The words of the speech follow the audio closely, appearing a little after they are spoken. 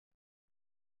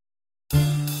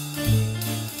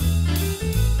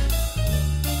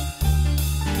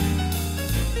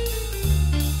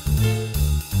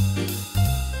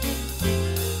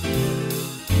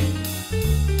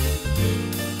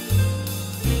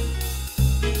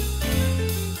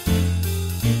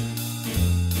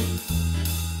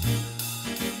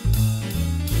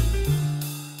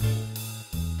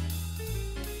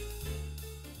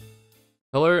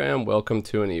welcome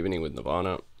to An Evening with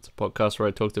Nirvana. It's a podcast where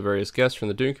I talk to various guests from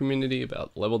the Doom community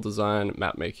about level design,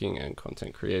 map making, and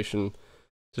content creation.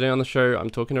 Today on the show, I'm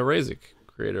talking to Rayzik,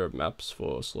 creator of maps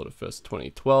for Slaughterfest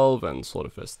 2012 and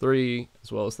Slaughterfest 3,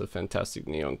 as well as the fantastic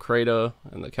Neon Crater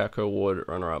and the Cacoward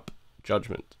runner-up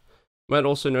Judgment. You might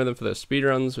also know them for their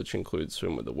speedruns, which include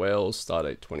Swim with the Whales,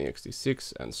 Stardate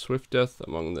 20XD6, and Swiftdeath,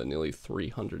 among the nearly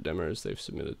 300 demos they've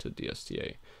submitted to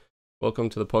DSDA. Welcome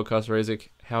to the podcast, Rayzik.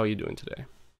 How are you doing today?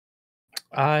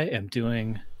 I am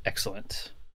doing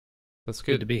excellent. That's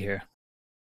good. Good to be here.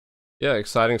 Yeah,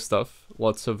 exciting stuff.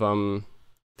 Lots of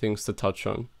things to touch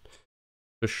on,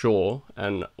 for sure.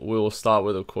 And we'll start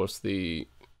with, of course, the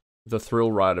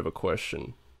thrill ride of a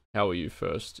question. How were you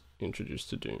first introduced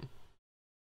to Doom?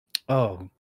 Oh,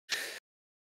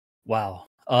 wow.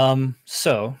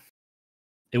 So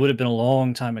it would have been a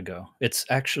long time ago. It's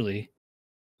actually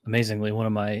amazingly one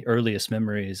of my earliest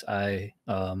memories. I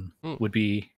would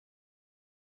be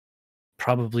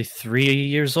probably 3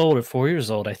 years old or 4 years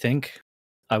old, I think.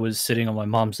 I was sitting on my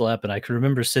mom's lap and I could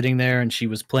remember sitting there and she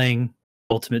was playing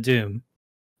Ultimate Doom.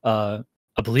 I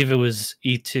believe it was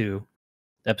E2,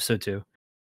 episode 2.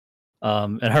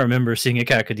 And I remember seeing a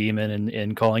cacodemon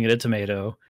and calling it a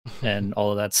tomato and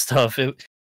all of that stuff.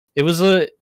 It was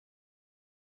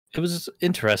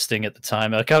interesting at the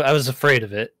time. Like I was afraid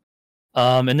of it.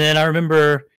 And then I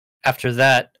remember after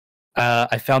that,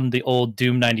 I found the old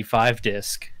Doom 95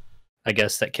 disc, I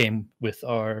guess, that came with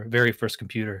our very first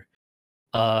computer.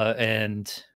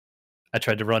 And I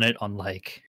tried to run it on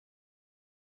like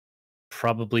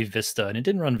probably Vista, and it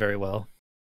didn't run very well.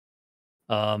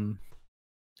 And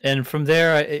from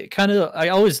there, I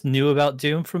always knew about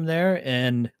Doom from there,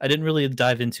 and I didn't really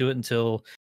dive into it until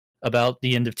about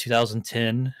the end of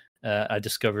 2010. I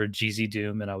discovered GZ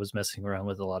Doom, and I was messing around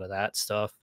with a lot of that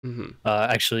stuff. Mm-hmm.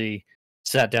 Actually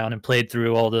sat down and played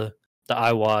through all the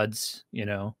iWads, you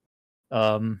know.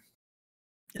 And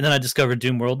then I discovered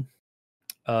Doom World,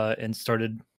 and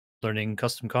started learning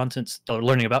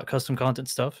learning about custom content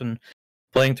stuff, and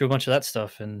playing through a bunch of that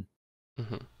stuff. And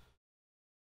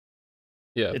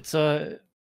yeah, it's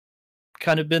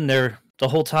kind of been there the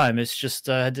whole time. It's just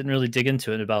I didn't really dig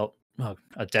into it about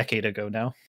a decade ago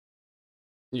now.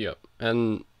 Yeah,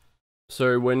 and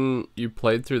so when you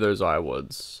played through those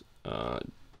iWads,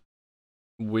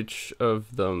 which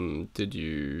of them did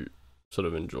you sort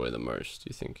of enjoy the most, do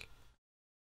you think?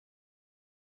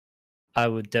 I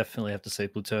would definitely have to say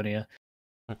Plutonia.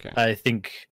 Okay. I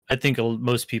think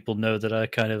most people know that I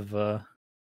kind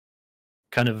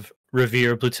of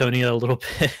revere Plutonia a little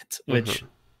bit, which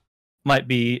might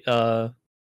be not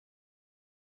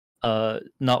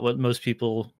what most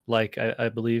people like, I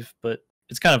believe, but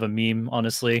it's kind of a meme,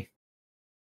 honestly.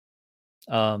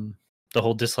 The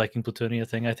whole disliking Plutonia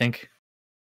thing, I think.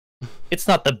 It's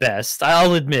not the best.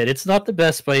 I'll admit, it's not the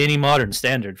best by any modern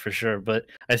standard, for sure, but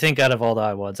I think out of all the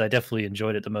iWads, I definitely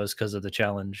enjoyed it the most because of the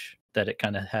challenge that it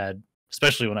kind of had,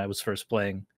 especially when I was first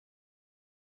playing.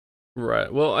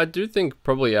 Right. Well, I do think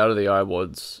probably out of the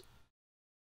iWads,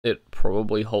 it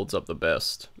probably holds up the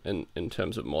best in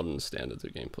terms of modern standards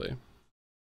of gameplay.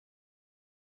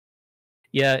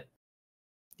 Yeah,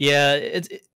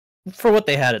 it for what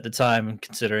they had at the time, and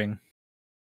considering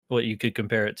what you could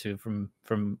compare it to from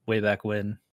way back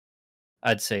when,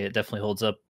 I'd say it definitely holds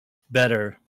up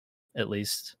better, at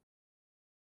least.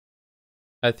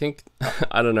 I think,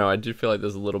 I don't know, I do feel like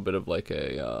there's a little bit of like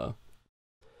there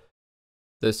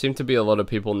seem to be a lot of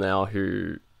people now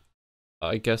who,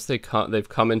 I guess they've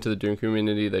come into the Doom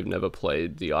community, they've never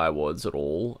played the iWads at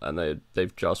all, and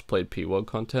they've just played PWOD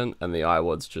content, and the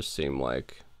iWads just seem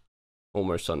like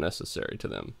almost unnecessary to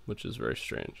them, which is very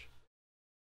strange.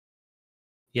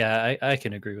 Yeah, I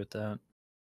can agree with that.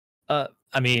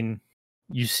 I mean,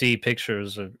 you see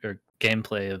pictures or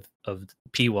gameplay of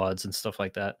PWODs and stuff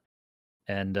like that,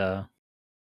 and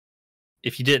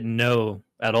if you didn't know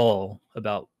at all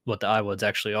about what the iWads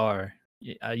actually are,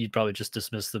 you'd probably just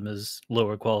dismiss them as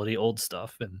lower quality old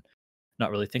stuff and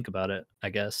not really think about it,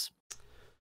 I guess.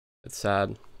 It's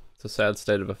sad. It's a sad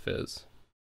state of affairs.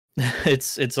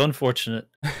 It's unfortunate.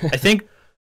 I think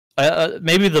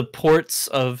maybe the ports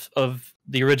of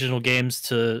the original games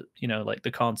to, you know, like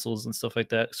the consoles and stuff like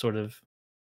that sort of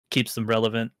keeps them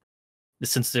relevant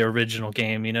since their original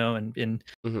game, you know, and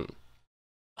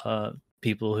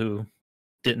people who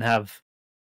didn't have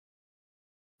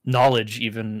knowledge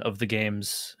even of the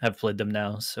games have played them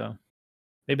now, so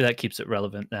maybe that keeps it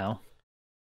relevant now.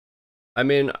 I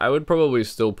mean, I would probably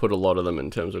still put a lot of them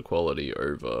in terms of quality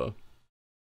over,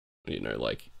 you know,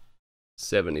 like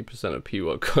 70% of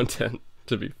PWOD content,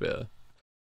 to be fair.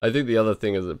 I think the other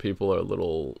thing is that people are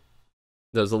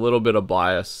there's a little bit of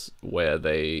bias where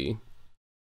they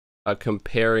are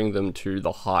comparing them to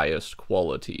the highest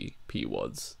quality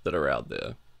PWODs that are out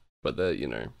there. But they're, you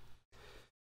know,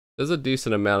 there's a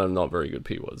decent amount of not very good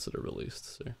PWODs that are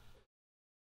released. So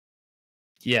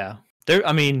yeah, there.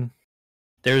 I mean,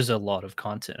 there's a lot of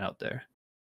content out there.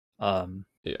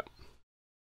 Yeah.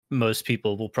 Most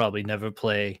people will probably never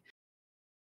play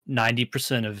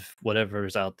 90% of whatever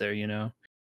is out there, you know.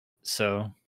 So,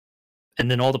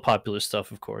 and then all the popular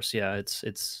stuff, of course. Yeah,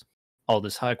 it's all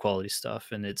this high quality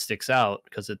stuff, and it sticks out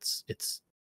because it's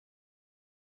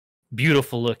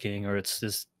beautiful looking, or it's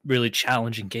this really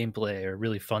challenging gameplay, or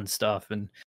really fun stuff. And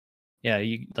yeah,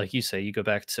 you like you say, you go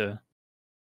back to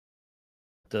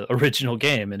the original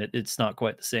game, and it's not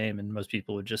quite the same, and most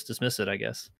people would just dismiss it, I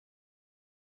guess.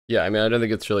 Yeah, I mean, I don't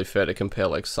think it's really fair to compare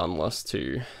like Sunlust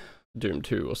to Doom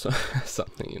 2 or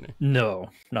something, you know. No,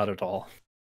 not at all.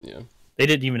 Yeah. They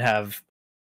didn't even have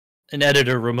an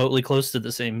editor remotely close to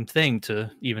the same thing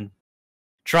to even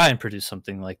try and produce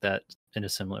something like that in a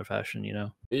similar fashion, you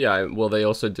know? Yeah, well, they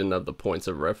also didn't have the points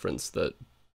of reference that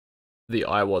the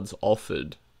iWads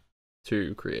offered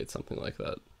to create something like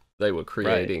that. They were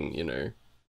creating, right. You know,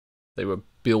 they were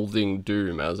building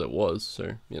Doom as it was,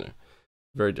 so, you know,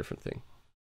 very different thing.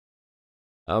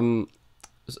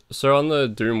 So on the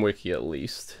Doom wiki at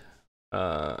least,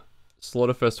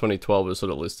 Slaughterfest 2012 is sort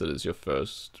of listed as your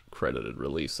first credited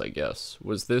release, I guess.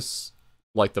 Was this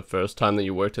like the first time that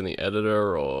you worked in the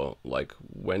editor, or like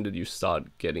when did you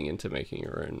start getting into making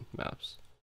your own maps?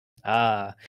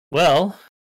 Well,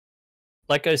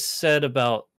 like I said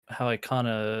about how I kind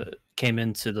of came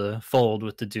into the fold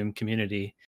with the Doom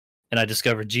community, and I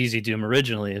discovered Jeezy Doom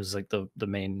originally. It was like the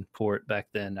main port back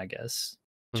then, I guess.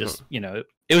 Just, you know,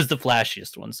 it was the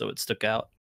flashiest one, so it stuck out.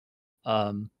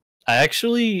 I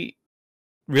actually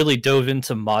really dove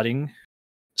into modding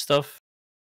stuff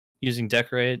using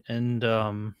Decorate and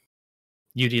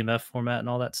UDMF format and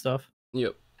all that stuff.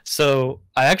 Yep. So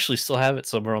I actually still have it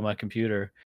somewhere on my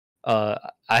computer. I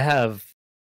have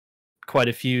quite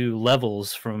a few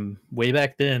levels from way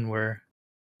back then where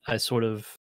I sort of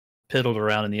piddled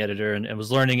around in the editor and was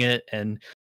learning it, and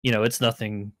you know, it's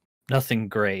nothing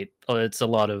great. It's a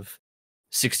lot of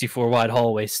 64 wide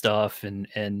hallway stuff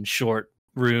and short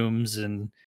rooms and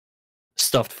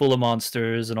stuffed full of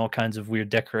monsters and all kinds of weird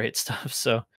Decorate stuff.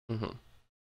 So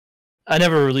I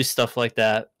never released stuff like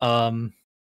that.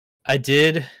 I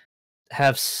did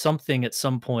have something at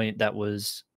some point that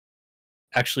was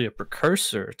actually a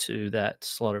precursor to that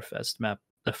Slaughterfest map,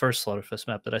 the first Slaughterfest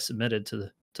map that I submitted to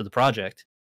the project.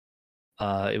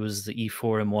 It was the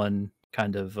E4M1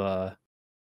 kind of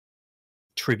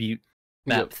tribute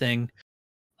map thing.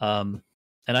 And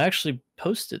I actually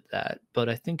posted that, but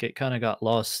I think it kind of got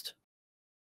lost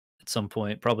at some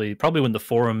point. Probably when the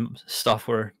forum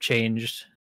software changed.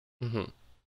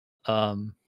 But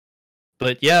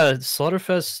yeah,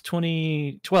 Slaughterfest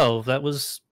 2012. That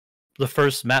was the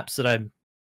first maps that I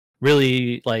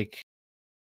really like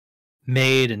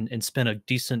made and spent a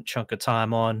decent chunk of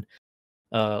time on,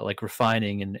 like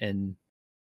refining and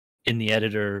in the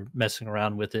editor, messing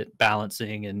around with it,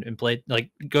 balancing and play,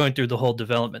 like going through the whole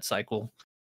development cycle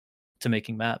to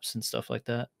making maps and stuff like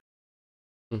that.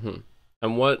 And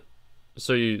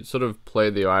so you sort of play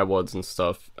the iWads and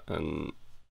stuff, and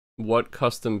what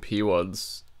custom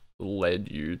PWads led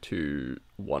you to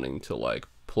wanting to like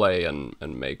play and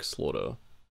make Slaughter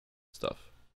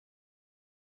stuff?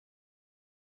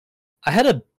 I had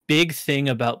a big thing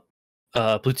about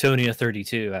Plutonia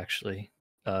 32 actually.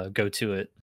 Go to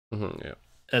it. Yeah.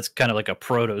 That's kind of like a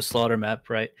proto Slaughter map,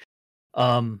 right?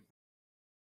 Man,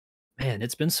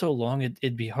 it's been so long,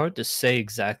 it'd be hard to say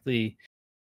exactly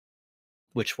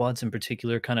which ones in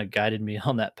particular kind of guided me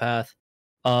on that path.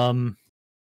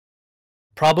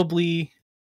 Probably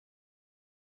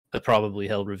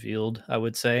Held Revealed, I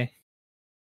would say.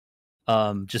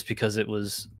 Just because it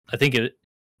was, I think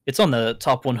it's on the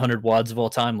top 100 WADs of all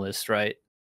time list, right?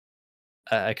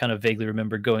 I kind of vaguely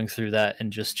remember going through that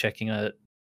and just checking it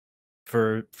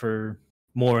for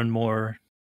more and more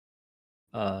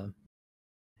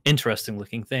interesting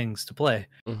looking things to play.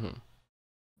 And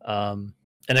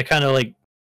I kind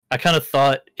of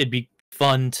thought it'd be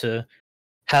fun to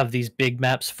have these big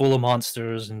maps full of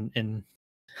monsters and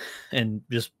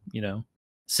just, you know,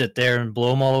 sit there and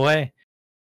blow them all away.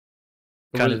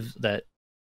 Kind of that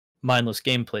mindless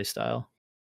gameplay style.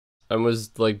 And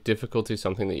was like difficulty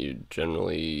something that you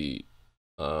generally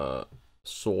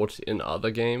sought in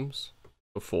other games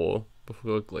before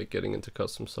like getting into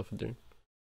custom stuff for Doom?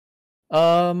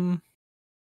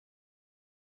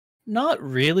 Not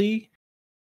really.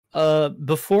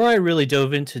 Before I really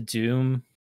dove into Doom,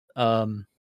 I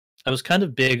was kind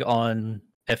of big on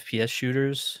FPS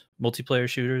shooters multiplayer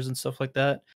shooters and stuff like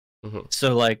that. Mhm.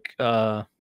 So like Call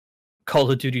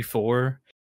of Duty 4,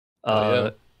 Oh yeah.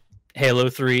 Halo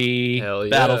 3, Hell yeah.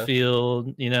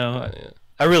 Battlefield, you know. Oh, yeah.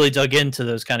 I really dug into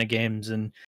those kind of games,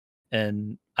 and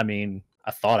I mean,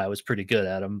 I thought I was pretty good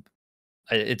at them.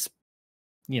 It's,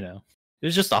 you know, it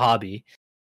was just a hobby.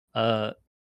 So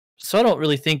I don't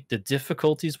really think the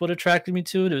difficulties what attracted me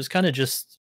to it. It was kind of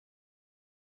just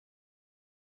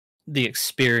the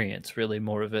experience, really,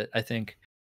 more of it. I think,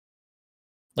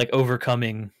 like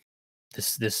overcoming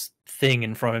this thing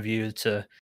in front of you to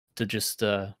just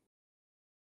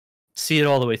see it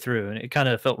all the way through, and it kind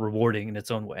of felt rewarding in its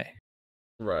own way.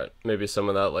 Right. Maybe some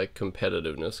of that like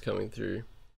competitiveness coming through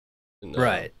in,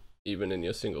 Right. even in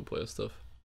your single player stuff.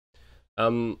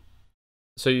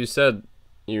 So you said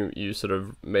you sort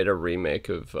of made a remake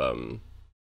of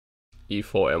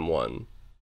E4M1.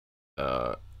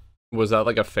 Was that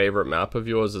like a favorite map of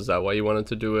yours? Is that why you wanted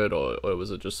to do it, or was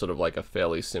it just sort of like a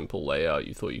fairly simple layout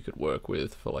you thought you could work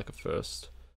with for like a first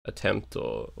attempt,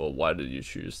 or why did you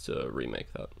choose to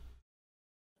remake that?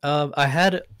 I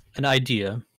had an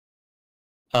idea,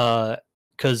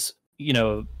 because you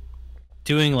know,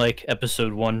 doing like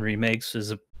episode 1 remakes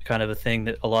is a kind of a thing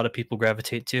that a lot of people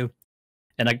gravitate to,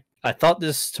 and I thought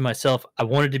this to myself. I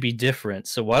wanted to be different,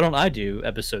 so why don't I do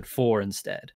episode 4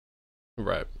 instead?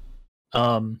 Right.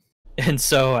 And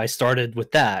so I started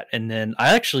with that, and then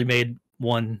I actually made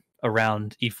one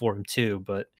around E4M2,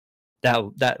 but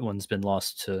that one's been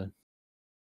lost to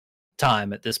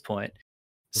time at this point.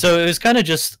 So it was kind of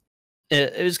just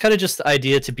the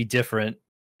idea to be different,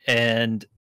 and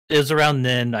it was around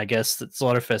then, I guess, that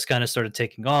Slaughterfest kind of started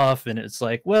taking off, and it's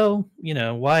like, well, you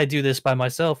know, why do this by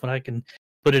myself when I can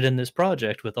put it in this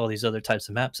project with all these other types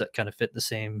of maps that kind of fit the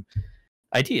same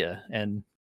idea? And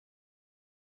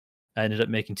I ended up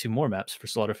making 2 more maps for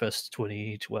Slaughterfest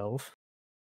 2012.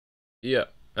 Yeah,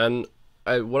 and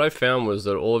what I found was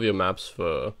that all of your maps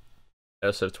for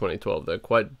SF 2012, they're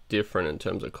quite different in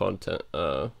terms of content,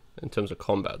 in terms of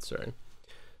combat, sorry.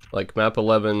 Like map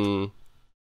 11,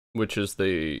 which is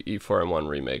the E4M1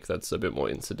 remake, that's a bit more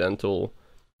incidental.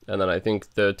 And then I think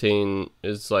 13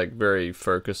 is like very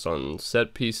focused on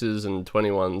set pieces, and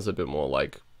 21's a bit more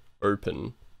like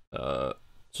open,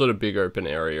 sort of big open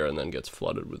area, and then gets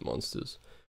flooded with monsters.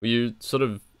 Were you sort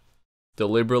of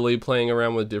deliberately playing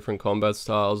around with different combat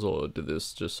styles, or did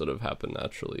this just sort of happen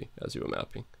naturally as you were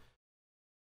mapping?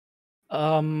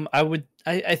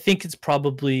 I think it's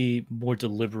probably more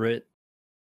deliberate.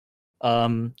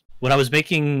 When I was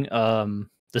making the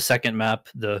second map,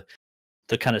 the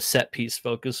kind of set piece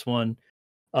focus one,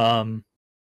 um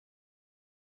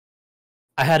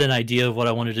I had an idea of what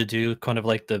I wanted to do, kind of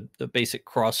like the basic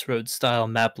crossroads style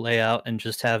map layout, and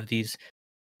just have these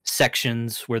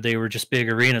sections where they were just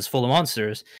big arenas full of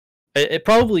monsters. It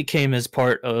probably came as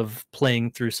part of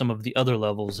playing through some of the other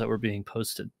levels that were being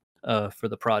posted for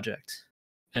the project.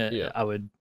 Yeah. I would,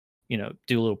 you know,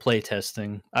 do a little play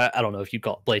testing. I don't know if you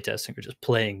call it play testing or just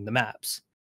playing the maps.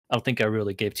 I don't think I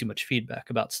really gave too much feedback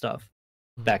about stuff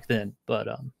back then, but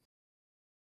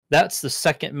that's the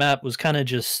second map. Was kind of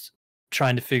just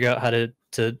trying to figure out how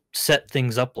to set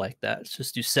things up like that.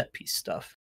 Just do set piece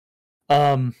stuff.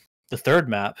 The third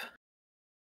map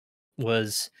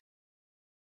was,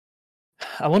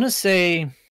 I want to say,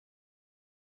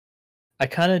 I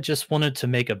kind of just wanted to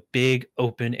make a big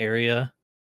open area,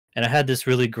 and I had this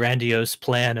really grandiose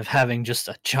plan of having just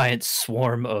a giant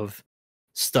swarm of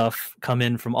stuff come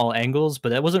in from all angles, but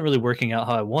that wasn't really working out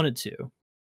how I wanted to.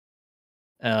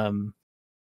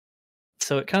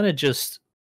 So it kind of just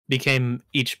became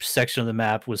each section of the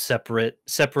map was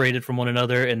separated from one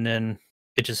another, and then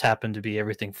it just happened to be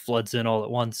everything floods in all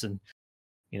at once, and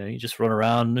you know, you just run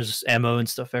around, there's just ammo and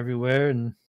stuff everywhere,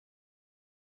 and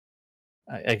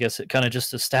I guess it kind of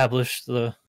just established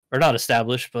or not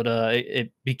established, but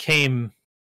it became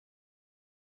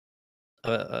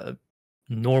a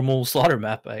normal slaughter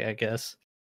map, I guess.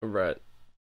 Right.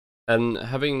 And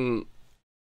having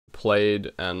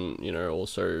played and, you know,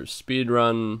 also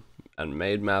speedrun and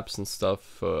made maps and stuff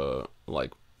for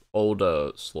like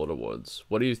older Slaughter Worlds,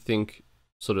 what do you think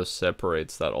sort of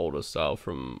separates that older style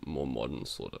from more modern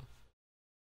Slaughter?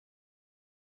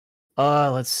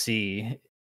 Let's see.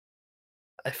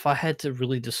 If I had to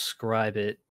really describe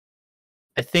it,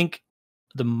 I think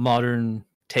the modern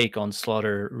take on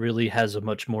Slaughter really has a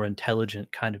much more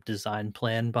intelligent kind of design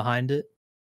plan behind it,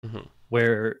 Mm-hmm.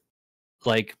 where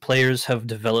like players have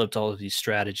developed all of these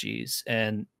strategies,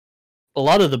 and a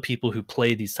lot of the people who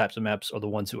play these types of maps are the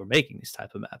ones who are making these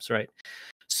type of maps, right?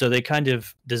 So they kind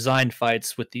of design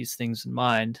fights with these things in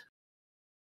mind.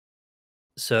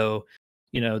 So,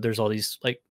 you know, there's all these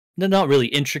like they're not really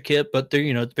intricate, but they're,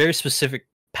 you know, very specific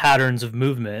patterns of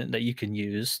movement that you can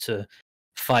use to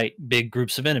fight big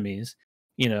groups of enemies.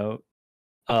 You know,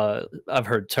 I've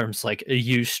heard terms like a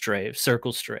U strafe,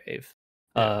 circle strafe,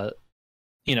 Yeah.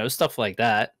 you know, stuff like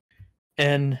that.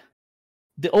 And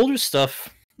the older stuff,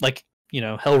 like, you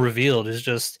know, Hell Revealed is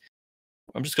just,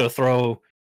 I'm just going to throw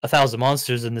 1,000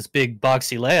 monsters in this big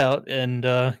boxy layout and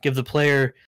give the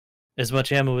player as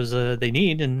much ammo as they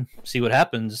need and see what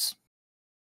happens.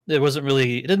 It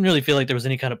didn't really feel like there was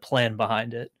any kind of plan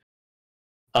behind it.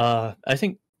 I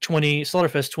think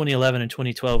Slaughterfest 2011 and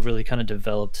 2012 really kind of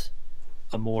developed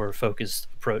a more focused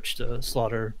approach to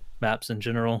slaughter maps in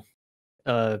general.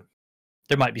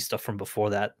 There might be stuff from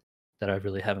before that that I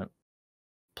really haven't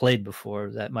played before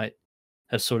that might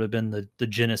have sort of been the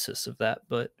genesis of that,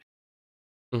 but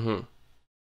Mm-hmm.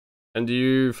 And do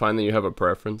you find that you have a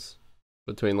preference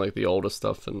between like the older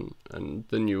stuff and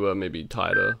the newer, maybe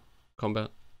tighter combat?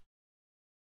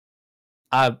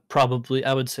 I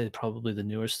would say probably the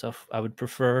newer stuff I would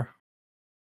prefer.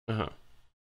 Uh-huh.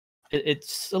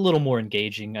 It's a little more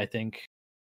engaging, I think,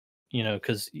 you know,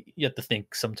 because you have to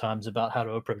think sometimes about how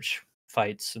to approach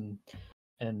fights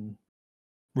and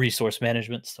resource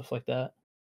management, stuff like that.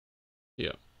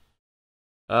 Yeah.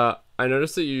 I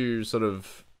noticed that you sort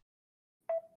of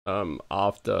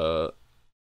after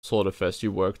Slaughterfest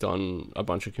you worked on a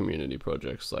bunch of community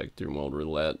projects like Doom World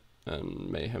Roulette and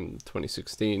Mayhem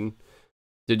 2016.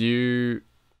 Did you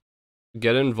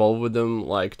get involved with them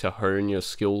like to hone your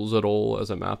skills at all as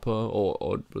a mapper,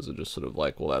 or was it just sort of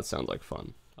like, well, that sounds like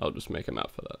fun, I'll just make a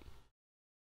map for that?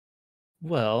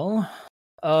 Well,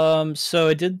 so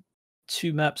I did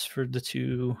 2 maps for the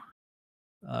 2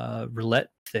 roulette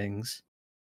things.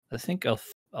 I think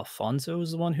Alfonso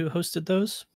was the one who hosted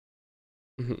those.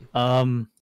 Mm-hmm.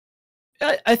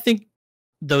 I think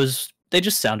those, they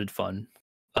just sounded fun.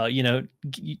 You know,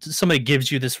 somebody gives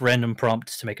you this random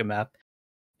prompt to make a map,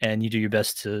 and you do your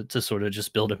best to sort of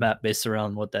just build a map based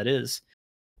around what that is.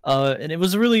 And it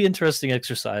was a really interesting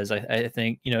exercise. I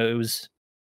think, you know, it was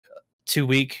 2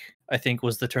 week, I think,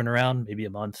 was the turnaround, maybe a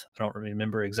month. I don't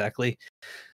remember exactly.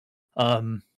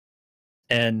 And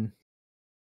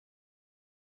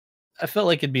I felt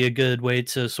like it'd be a good way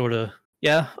to sort of,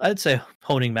 yeah, I'd say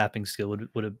honing mapping skill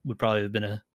would probably have been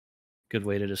a good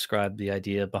way to describe the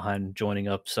idea behind joining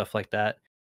up stuff like that.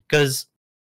 Because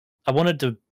I wanted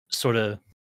to sort of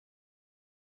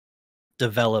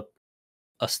develop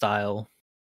a style,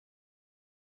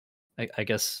 I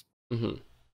guess, Mm-hmm.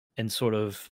 and sort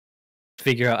of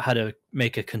figure out how to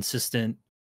make a consistent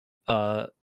go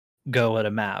at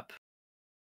a map.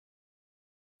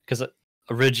 Because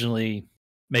originally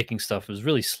making stuff was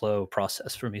really slow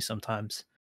process for me sometimes.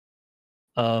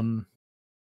 And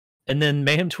then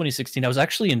Mayhem 2016, I was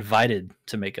actually invited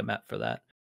to make a map for that.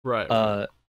 Right.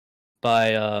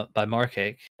 By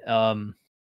Marcake.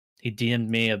 He DM'd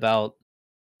me about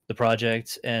the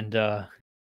project, and I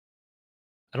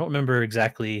don't remember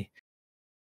exactly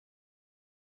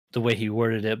the way he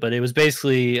worded it, but it was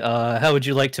basically, how would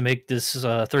you like to make this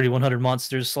 3100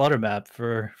 monsters slaughter map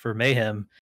for Mayhem?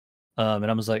 And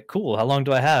I was like, cool, how long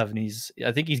do I have? And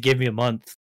I think he gave me a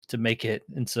month to make it,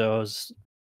 and so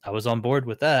I was on board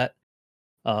with that.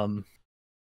 And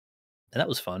that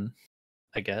was fun,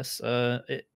 I guess.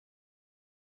 It's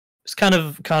kind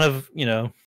of, you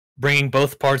know, bringing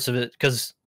both parts of it,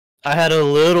 because I had a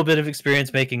little bit of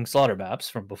experience making slaughter maps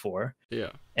from before,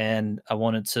 Yeah. and I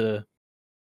wanted to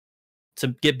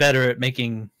get better at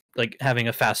making, like, having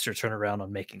a faster turnaround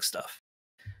on making stuff.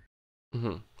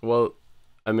 Mm-hmm. Well,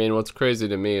 I mean, what's crazy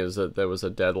to me is that there was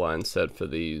a deadline set for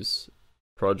these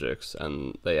projects,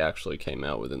 and they actually came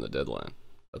out within the deadline.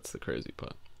 That's the crazy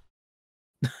part.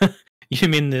 You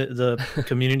mean the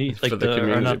community, like for the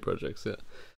community projects, yeah.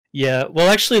 Yeah, well,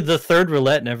 actually, the third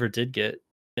roulette never did get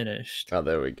finished. Oh,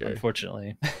 there we go.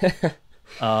 Unfortunately,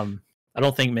 I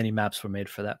don't think many maps were made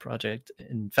for that project.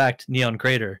 In fact, Neon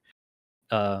Crater,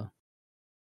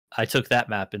 I took that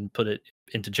map and put it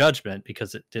into Judgment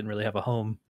because it didn't really have a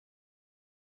home.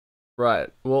 Right.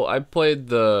 Well, I played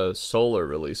the solar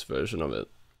release version of it.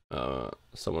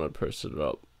 Someone had posted it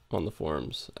up on the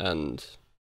forums, and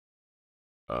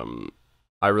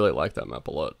I really liked that map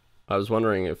a lot. I was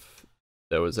wondering if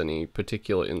there was any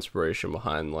particular inspiration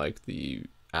behind like the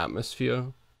atmosphere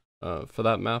for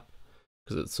that map,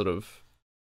 because it's sort of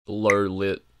low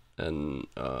lit and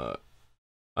I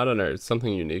don't know, it's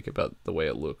something unique about the way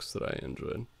it looks that I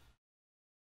enjoyed.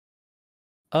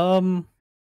 I'm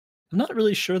not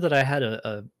really sure that I had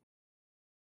a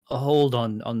hold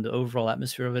on the overall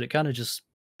atmosphere of it. It kind of just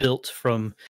built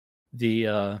from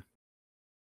the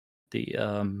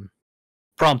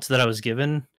prompt that I was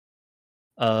given.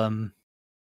 Um,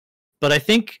 but I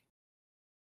think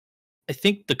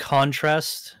the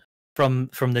contrast from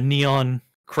the neon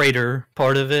crater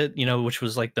part of it, which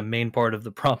was like the main part of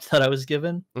the prompt that I was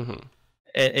given, Mm-hmm.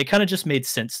 it kind of just made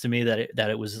sense to me that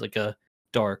it was like a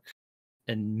dark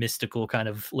and mystical kind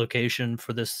of location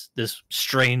for this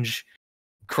strange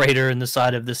crater in the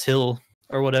side of this hill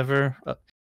or whatever.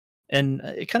 And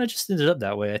it kind of just ended up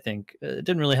that way. I think it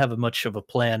didn't really have much of a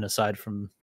plan aside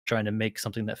from trying to make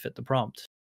something that fit the prompt.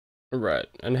 Right.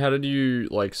 And how did you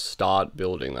like start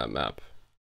building that map?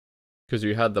 Because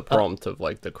you had the prompt of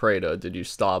like the crater. Did you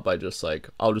start by just like,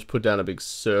 I'll just put down a big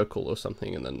circle or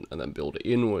something and then build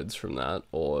inwards from that?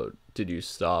 Or did you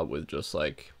start with just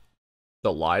like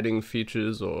the lighting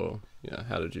features, or yeah,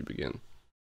 how did you begin?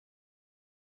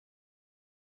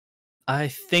 I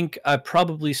think I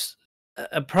probably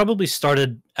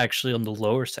started actually on the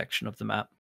lower section of the map,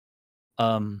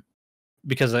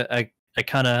 because I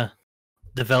kind of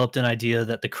developed an idea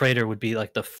that the crater would be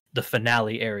like the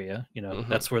finale area.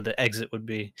 That's where the exit would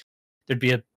be. There'd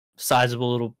be a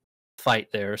sizable little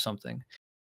fight there or something.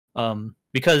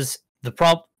 Because the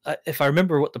prompt, if I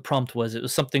remember what the prompt was, it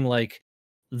was something like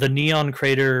the neon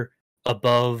crater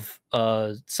above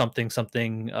something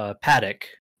paddock.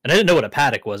 And I didn't know what a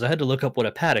paddock was. I had to look up what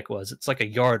a paddock was. It's like a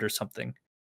yard or something.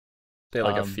 Yeah,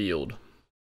 like a field.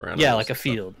 Yeah, like a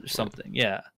field or something.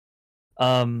 Yeah.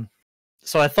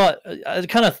 So I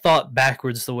kind of thought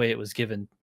backwards the way it was given.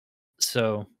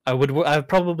 So I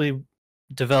probably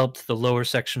developed the lower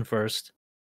section first,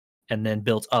 and then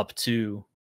built up to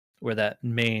where that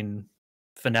main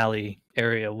finale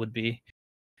area would be.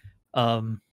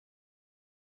 It's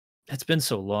been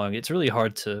so long; it's really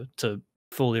hard to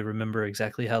fully remember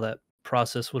exactly how that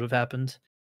process would have happened.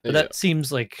 But Yeah. that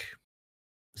seems like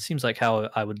how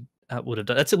I would have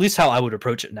done. That's at least how I would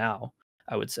approach it now,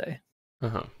 I would say.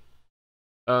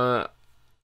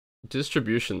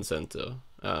 Distribution center.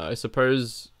 I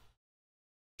suppose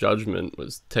Judgment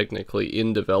was technically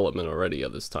in development already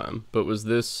at this time, but was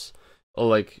this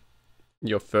like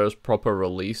your first proper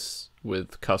release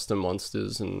with custom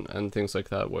monsters and things like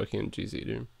that working in GZ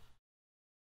Doom?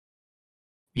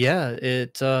 Yeah,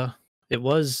 it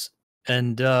was,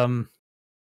 and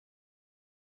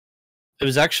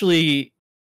it's actually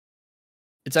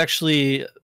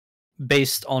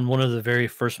based on one of the very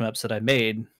first maps that I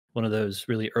made, one of those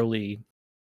really early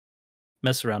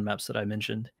mess around maps that I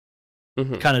mentioned.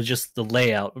 Kind of just the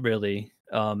layout, really,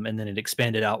 and then it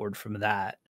expanded outward from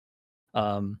that.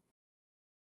 And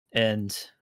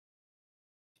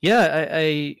yeah,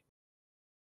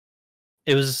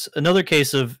 it was another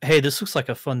case of, hey, this looks like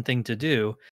a fun thing to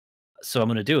do, so I'm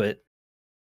going to do it.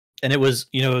 And it was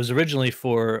originally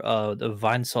for the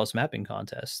Vine Sauce mapping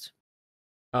contest,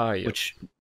 Yep.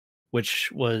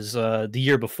 which was the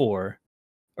year before,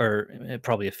 or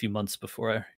probably a few months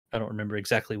before. I don't remember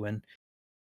exactly when.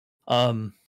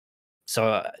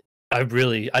 So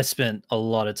I spent a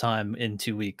lot of time in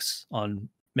 2 weeks on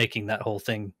making that whole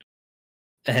thing,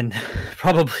 and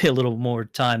probably a little more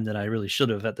time than I really should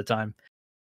have at the time.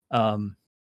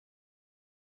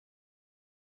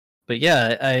 But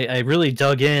yeah, I really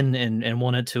dug in and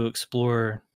wanted to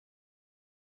explore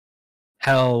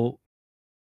how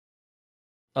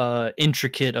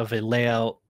intricate of a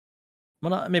layout,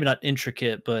 well, maybe not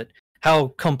intricate, but how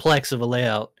complex of a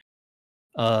layout,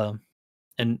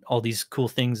 and all these cool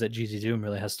things that GZ Doom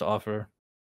really has to offer,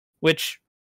 which,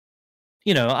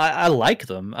 I like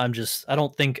them. I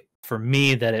don't think for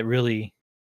me that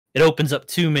it opens up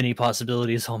too many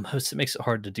possibilities almost. It makes it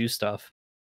hard to do stuff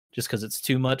just because it's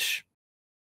too much.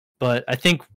 But I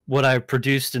think what I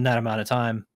produced in that amount of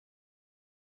time,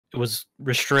 it was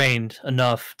restrained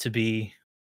enough to be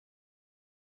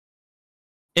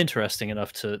interesting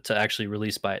enough to actually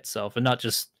release by itself and not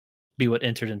just be what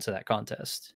entered into that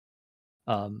contest.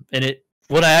 And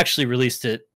when I actually released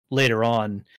it later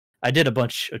on, I did a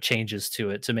bunch of changes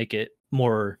to it to make it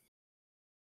more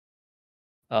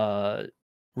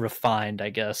refined, I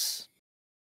guess.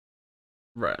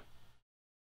 Right.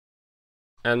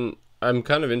 And I'm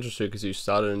kind of interested because you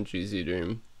started in GZ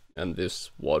Doom, and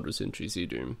this WOD was in GZ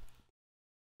Doom.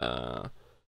 Or,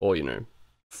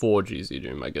 for GZ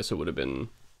Doom, I guess it would have been...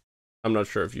 I'm not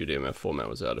sure if UDMF format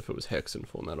was out, if it was Hexen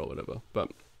format or whatever,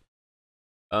 but...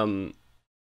 I'm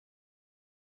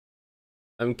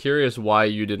curious why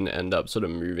you didn't end up sort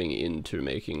of moving into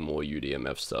making more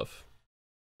UDMF stuff,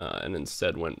 and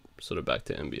instead went sort of back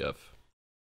to MBF.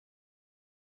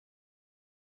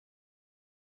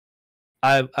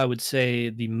 I would say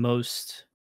the most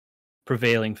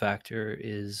prevailing factor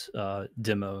is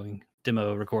demo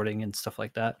recording and stuff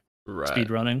like that. Right.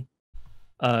 Speedrunning.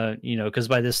 You know, because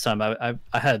by this time I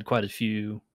had quite a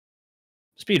few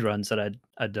speed runs that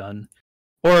I'd done,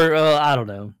 or I don't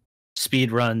know,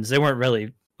 speed runs. They weren't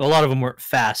really, a lot of them weren't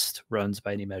fast runs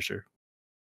by any measure.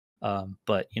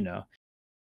 But you know,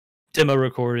 demo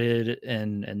recorded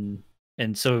and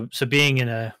so being in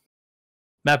a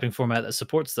mapping format that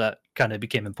supports that kind of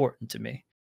became important to me.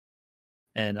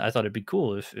 And I thought it'd be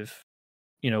cool if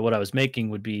you know what I was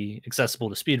making would be accessible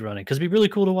to speedrunning, because it'd be really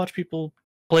cool to watch people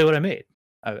play what I made.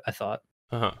 I thought.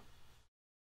 Uh-huh.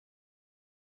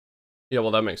 Yeah,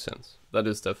 well, that makes sense. That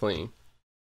is definitely...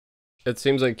 It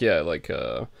seems like, yeah, like,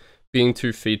 being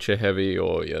too feature heavy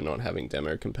or, yeah, not having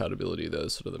demo compatibility,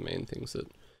 those sort of the main things that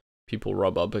people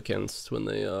rub up against when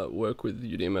they, work with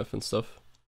UDMF and stuff.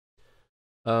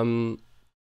 So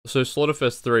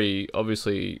Slaughterfest 3,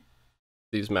 obviously,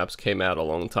 these maps came out a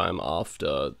long time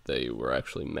after they were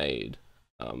actually made.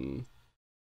 But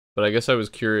I guess I was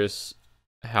curious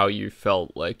how you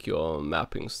felt like your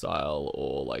mapping style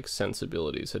or like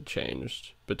sensibilities had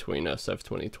changed between SF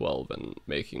 2012 and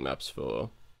making maps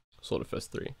for Slaughterfest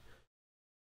 3.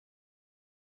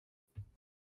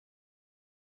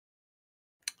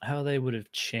 How they would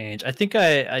have changed. I think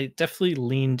I definitely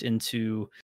leaned into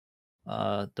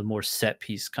the more set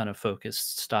piece kind of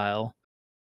focused style.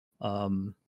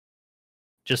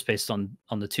 Just based on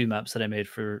the two maps that I made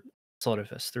for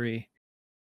Slaughterfest 3.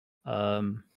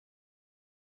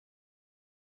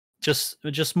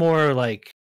 Just more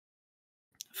like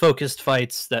focused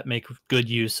fights that make good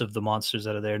use of the monsters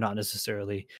that are there, not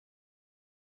necessarily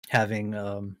having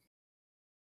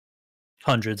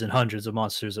hundreds and hundreds of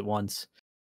monsters at once.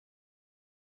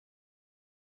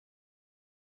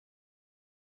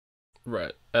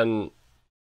 Right. And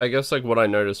I guess like what I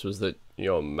noticed was that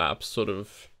your maps sort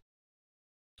of,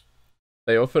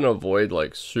 they often avoid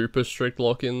like super strict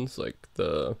lock-ins, like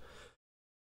the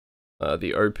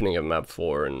opening of map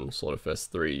 4 and Slaughterfest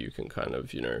 3, you can kind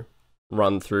of, you know,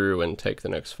 run through and take the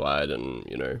next fight and,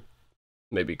 you know,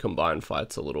 maybe combine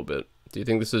fights a little bit. Do you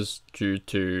think this is due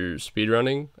to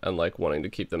speedrunning and like wanting to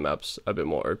keep the maps a bit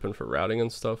more open for routing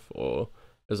and stuff, or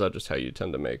is that just how you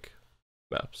tend to make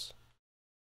maps?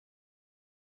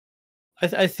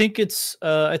 I think it's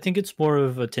more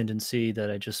of a tendency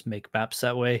that I just make maps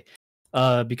that way.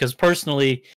 Because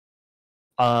personally,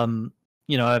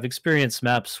 you know, I've experienced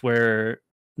maps where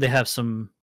they have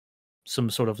some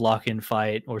sort of lock-in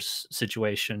fight or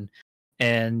situation,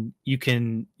 and you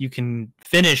can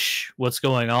finish what's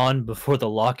going on before the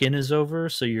lock-in is over,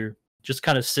 so you're just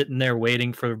kind of sitting there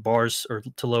waiting for bars or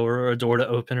to lower or a door to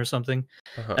open or something.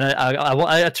 Uh-huh. And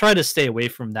I try to stay away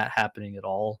from that happening at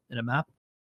all in a map.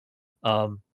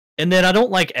 And then I don't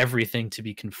like everything to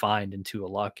be confined into a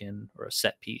lock-in or a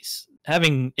set piece.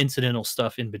 Having incidental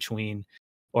stuff in between,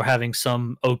 or having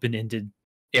some open-ended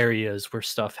areas where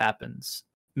stuff happens,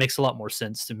 makes a lot more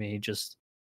sense to me, just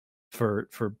for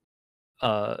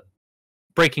uh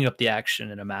breaking up the action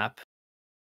in a map.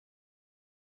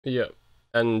 Yeah.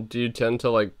 And do you tend to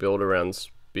like build around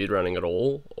speedrunning at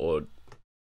all, or do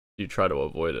you try to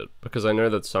avoid it? Because I know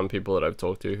that some people that I've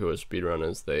talked to who are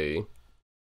speedrunners, they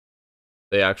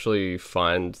actually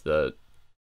find that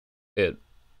it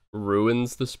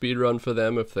ruins the speedrun for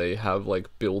them if they have like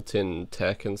built-in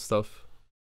tech and stuff.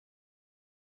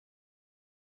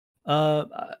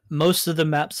 Most of the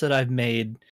maps that I've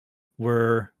made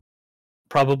were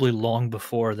probably long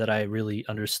before that I really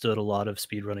understood a lot of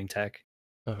speedrunning tech,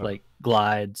 Uh-huh. like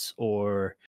glides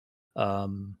or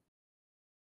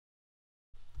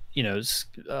you know,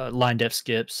 line depth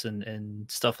skips and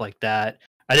stuff like that.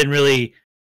 I didn't really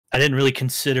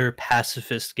consider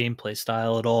pacifist gameplay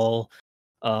style at all.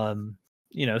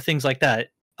 You know, things like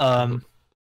that. And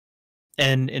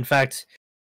in fact,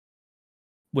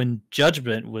 when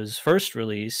Judgment was first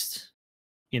released,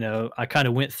 you know, I kind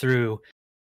of went through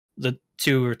the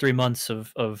 2 or 3 months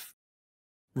of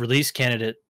release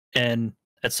candidate, and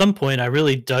at some point I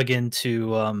really dug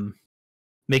into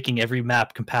making every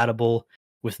map compatible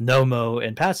with Nomo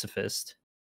and Pacifist,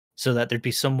 so that there'd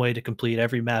be some way to complete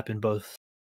every map in both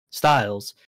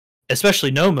styles.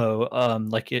 Especially Nomo,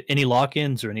 like any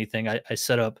lock-ins or anything, I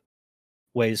set up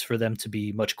ways for them to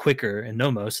be much quicker in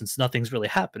Nomo, since nothing's really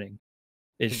happening.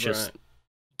 It's Right. just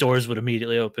doors would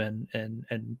immediately open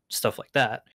and stuff like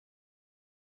that.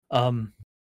 Um,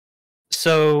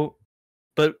 so,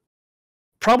 but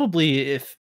probably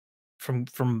if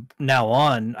from now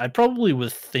on, I probably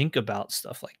would think about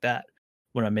stuff like that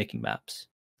when I'm making maps,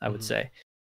 I would Mhm. say.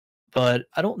 But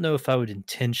I don't know if I would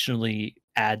intentionally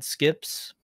add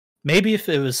skips. Maybe if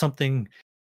it was something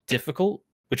difficult,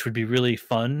 which would be really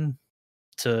fun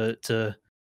to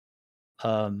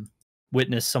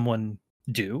witness someone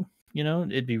do. You know,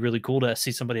 it'd be really cool to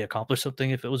see somebody accomplish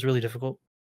something if it was really difficult.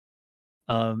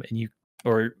 And you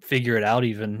or figure it out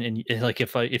even, and like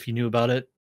if you knew about it,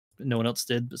 no one else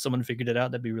did, but someone figured it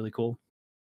out, that'd be really cool.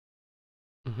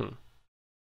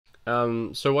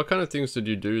 So what kind of things did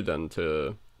you do then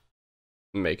to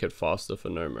make it faster for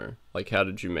Nomo? Like, how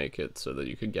did you make it so that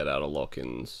you could get out of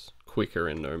lock-ins quicker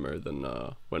in Nomo than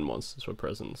when monsters were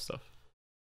present and stuff?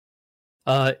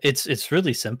 It's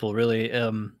really simple, really.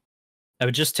 I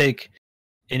would just take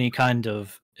any kind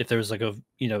of, if there's like a,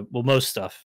 well, most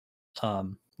stuff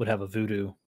would have a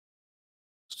voodoo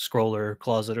scroller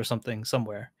closet or something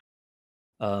somewhere.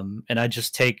 And I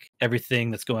just take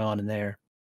everything that's going on in there,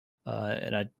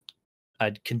 and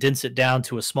I'd condense it down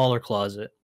to a smaller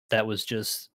closet that was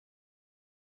just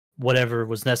whatever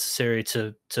was necessary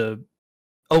to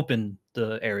open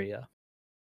the area.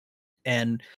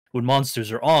 And when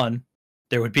monsters are on,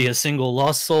 there would be a single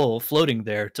lost soul floating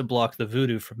there to block the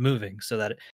voodoo from moving, so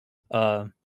that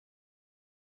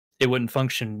it wouldn't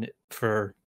function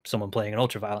for someone playing an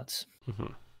ultraviolence.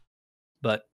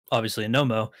 But obviously in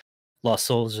Nomo, lost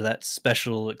souls are that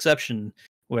special exception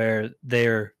where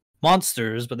they're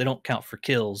monsters, but they don't count for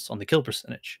kills on the kill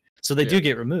percentage. So they do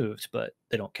get removed, but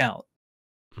they don't count.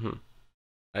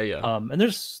 Yeah. And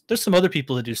there's some other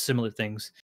people that do similar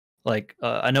things. Like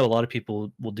I know a lot of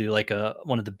people will do like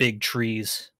one of the big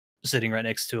trees sitting right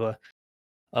next to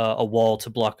a wall to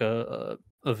block a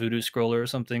voodoo scroller or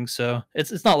something. So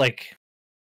it's not like,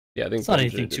 yeah, I think it's not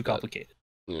anything too complicated.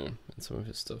 Yeah, and some of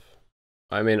his stuff.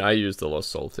 I mean, I used the Lost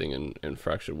Soul thing in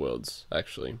Fractured Worlds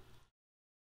actually,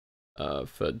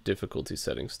 for difficulty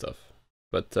setting stuff.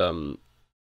 But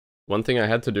one thing I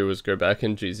had to do was go back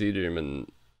in GZ Doom,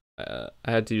 and I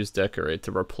had to use Decorate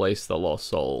to replace the Lost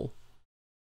Soul.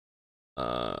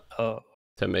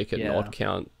 To make it not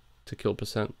count to kill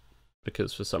percent,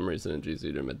 because for some reason in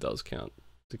GZ Doom it does count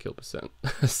to kill percent.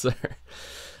 So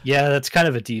yeah, that's kind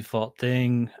of a default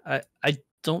thing. I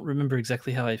don't remember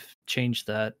exactly how I changed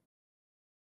that,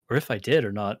 or if I did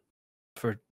or not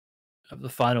for the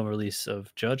final release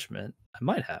of Judgment. I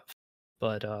might have,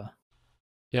 but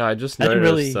yeah, I just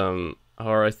noticed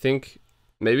or I think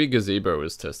maybe Gazebo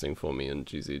was testing for me in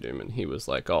GZ Doom, and he was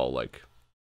like, oh, like,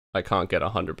 I can't get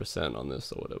 100% on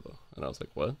this or whatever. And I was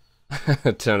like, what?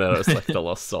 It turned out it was like the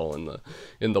Lost Soul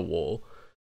in the wall.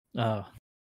 Oh.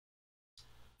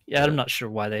 Yeah, I'm not sure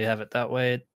why they have it that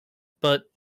way, but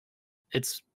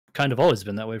it's kind of always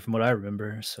been that way from what I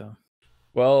remember, so.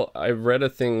 Well, I read a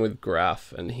thing with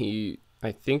Graph, and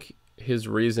I think his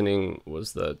reasoning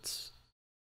was that,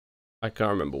 I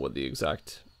can't remember what the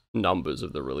exact numbers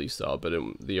of the release are, but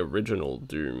in the original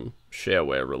Doom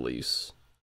shareware release,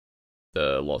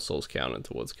 the Lost Souls counted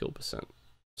towards kill percent.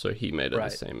 So he made it the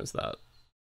same as that.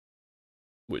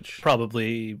 Which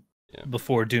probably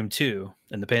before Doom 2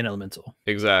 and the Pain Elemental.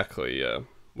 Exactly, yeah.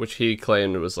 Which he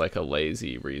claimed was like a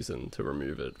lazy reason to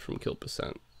remove it from kill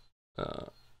percent.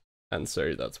 And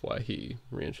so that's why he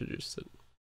reintroduced it.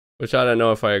 Which I don't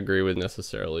know if I agree with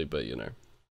necessarily, but you know,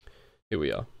 here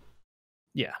we are.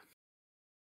 Yeah.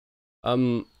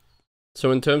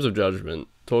 So in terms of Judgment,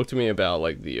 talk to me about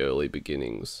like the early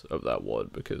beginnings of that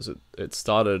WOD, because it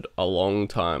started a long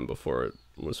time before it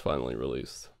was finally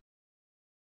released.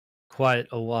 Quite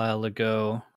a while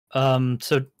ago.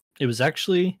 So it was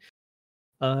actually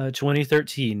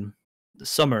 2013, the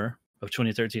summer of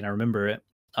 2013. I remember it.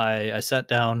 I sat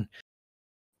down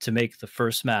to make the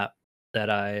first map that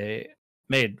I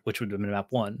made, which would have been map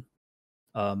 1.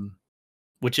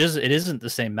 It isn't the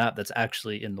same map that's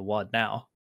actually in the WOD now.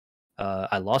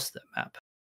 I lost that map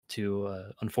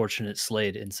to unfortunate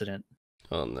Slade incident.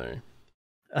 Oh no.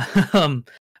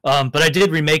 But I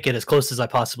did remake it as close as I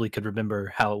possibly could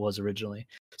remember how it was originally.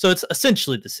 So it's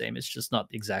essentially the same. It's just not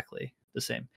exactly the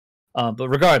same. But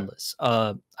regardless,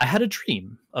 I had a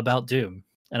dream about Doom,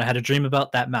 and I had a dream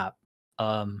about that map.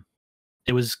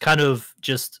 It was kind of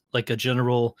just like a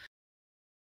general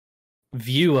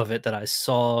view of it that I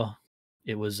saw.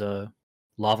 It was a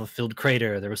lava-filled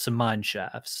crater. There were some mine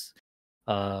shafts.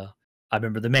 I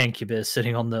remember the Mancubus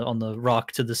sitting on the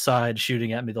rock to the side,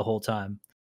 shooting at me the whole time.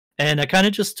 And I kind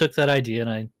of just took that idea and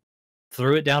I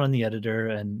threw it down in the editor,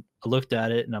 and I looked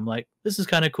at it and I'm like, this is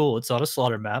kind of cool. It's not a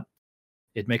slaughter map.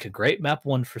 It'd make a great map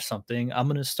 1 for something. I'm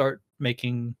going to start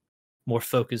making more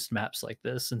focused maps like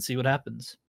this and see what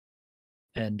happens.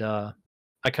 And I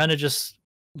kind of just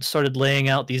started laying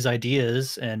out these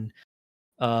ideas and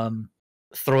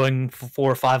throwing 4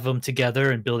 or 5 of them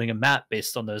together and building a map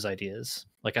based on those ideas.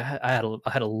 Like I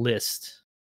had a list.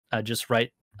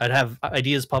 I'd have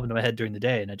ideas pop into my head during the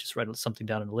day, and I just write something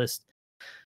down in a list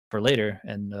for later.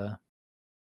 And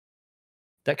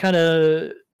that kind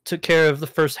of took care of the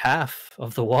first half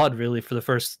of the WOD really for the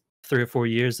first 3 or 4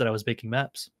 years that I was making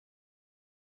maps.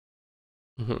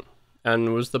 Mm-hmm.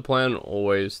 And was the plan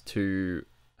always to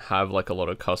have like a lot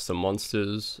of custom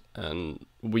monsters? And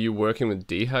were you working with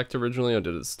Dehacked originally, or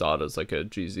did it start as like a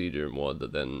GZ Doom mod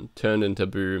that then turned into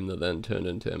Boom, that then turned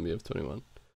into MBF21?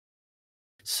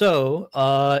 So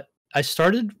I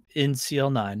started in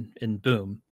CL9 in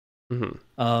Boom.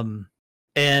 Mm-hmm.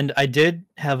 And I did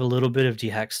have a little bit of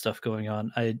Dehack stuff going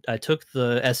on. I took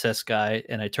the SS guy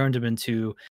and I turned him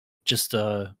into just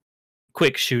a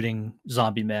quick shooting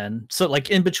zombie man. So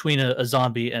like in between a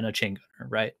zombie and a chain gunner,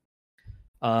 right?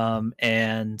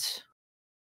 And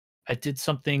I did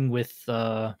something with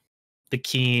the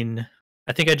Keen.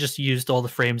 I think I just used all the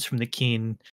frames from the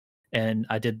Keen, and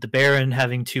I did the Baron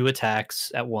having 2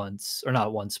 attacks at once, or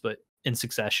not once, but in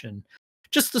succession.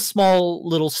 Just the small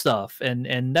little stuff,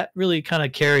 and that really kind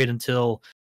of carried until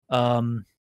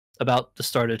about the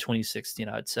start of 2016,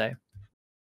 I'd say.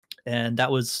 And that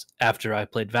was after I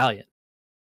played Valiant,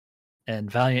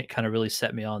 and Valiant kind of really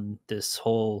set me on this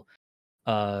whole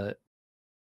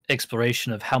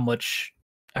exploration of how much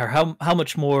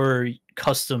more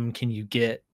custom can you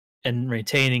get and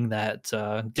retaining that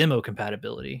demo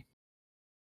compatibility.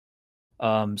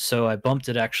 So I bumped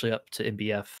it actually up to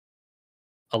MBF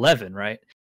 11, right?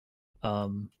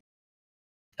 And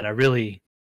I really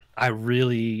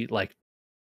like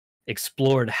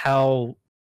explored how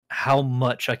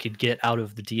much I could get out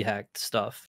of the dehacked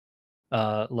stuff.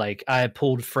 Like I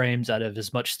pulled frames out of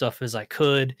as much stuff as I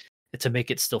could to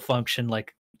make it still function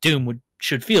like Doom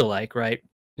should feel like, right?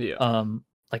 Yeah.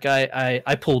 Like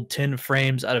I pulled 10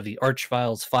 frames out of the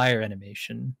Archvile's fire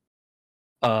animation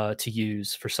to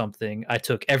use for something. I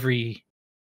took every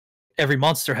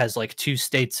monster has like 2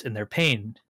 states in their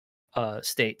pain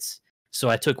states. So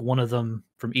I took one of them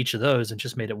from each of those and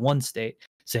just made it 1 state.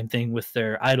 Same thing with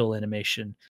their idle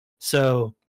animation.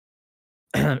 So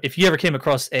if you ever came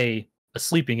across a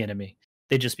sleeping enemy,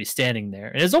 they'd just be standing there.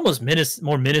 And it's almost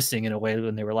more menacing in a way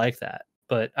when they were like that.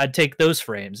 But I'd take those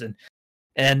frames and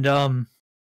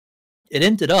it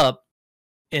ended up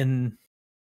in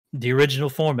the original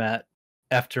format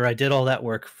after I did all that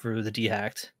work for the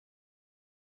dehacked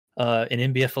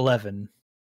in MBF 11.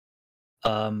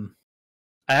 I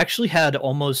actually had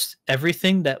almost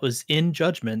everything that was in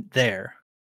Judgment there.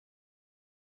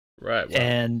 Right. Wow.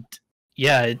 And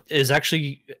yeah, it is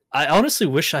actually. I honestly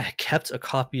wish I had kept a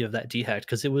copy of that dehacked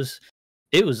because it was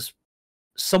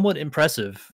somewhat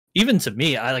impressive, even to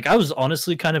me. I was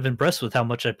honestly kind of impressed with how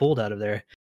much I pulled out of there.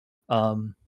 I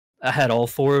had all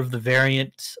 4 of the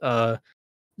variant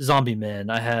zombie men.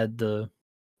 I had the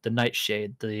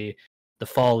Nightshade, the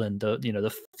Fallen,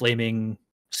 the flaming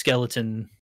skeleton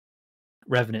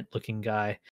revenant looking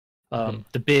guy,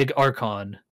 the big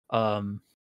Archon.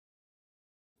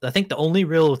 I think the only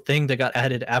real thing that got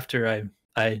added after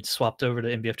I swapped over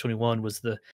to MBF 21 was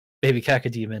the baby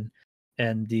Cacodemon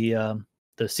and the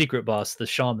secret boss, the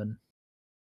Shaman.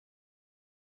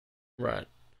 Right.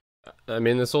 I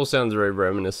mean, this all sounds very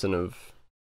reminiscent of.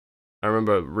 I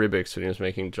remember Rybix, when he was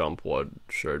making Jump WOD,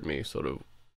 showed me sort of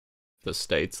the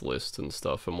states list and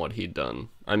stuff and what he'd done.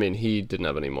 I mean, he didn't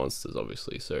have any monsters,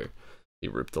 obviously, so he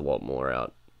ripped a lot more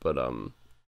out. But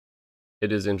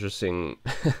it is interesting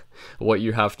what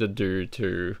you have to do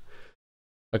to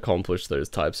accomplish those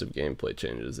types of gameplay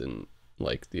changes in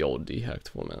like the old dehacked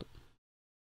format.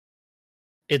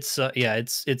 It's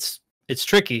it's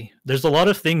tricky. There's a lot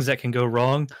of things that can go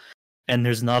wrong, and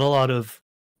there's not a lot of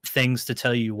things to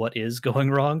tell you what is going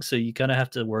wrong. So you kind of have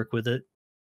to work with it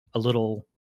a little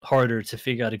harder to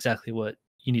figure out exactly what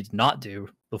you need to not do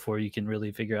before you can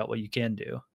really figure out what you can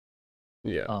do.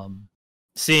 Yeah.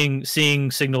 Seeing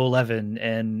Signal 11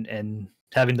 and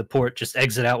having the port just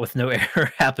exit out with no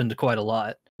error happened quite a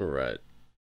lot. Right.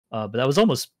 But that was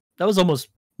almost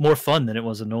more fun than it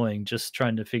was annoying, just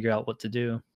trying to figure out what to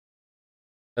do.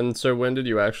 And so when did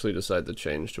you actually decide to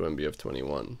change to MBF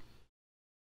 21?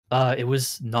 It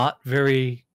was not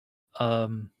very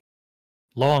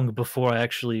long before I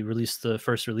actually released the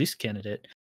first release candidate.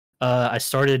 I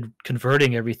started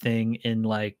converting everything in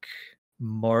like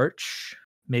March,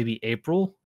 maybe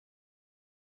April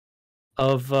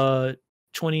of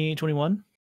 2021.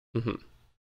 Mm-hmm.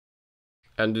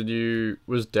 And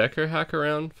was Deco Hack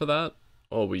around for that?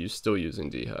 Or were you still using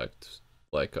Dehacked?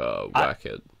 Like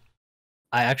Whackhead?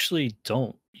 I actually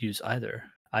don't use either.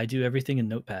 I do everything in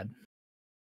Notepad.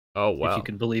 Oh wow. If you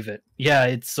can believe it. Yeah,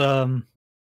 it's I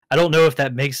don't know if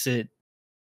that makes it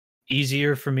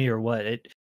easier for me or what.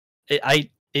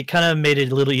 It kind of made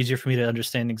it a little easier for me to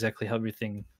understand exactly how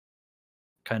everything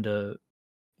kind of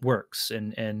works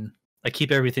and I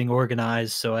keep everything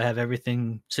organized, so I have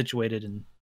everything situated in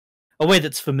a way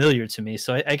that's familiar to me.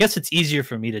 So I guess it's easier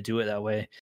for me to do it that way.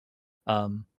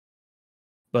 Um,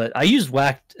 but I use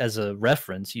Whacked as a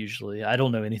reference usually. I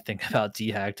don't know anything about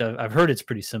Dehacked. I've heard it's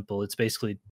pretty simple. It's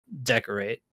basically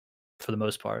decorate for the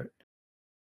most part.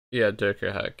 Yeah,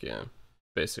 Deco hack, yeah.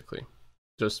 Basically.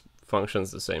 Just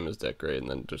functions the same as decorate and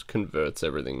then just converts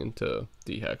everything into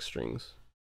dehack strings.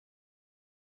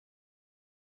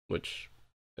 Which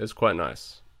is quite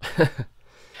nice.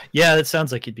 Yeah, it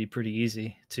sounds like it'd be pretty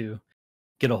easy to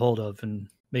get a hold of and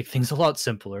make things a lot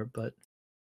simpler, but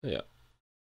yeah.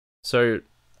 So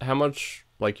how much,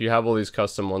 like, you have all these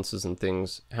custom monsters and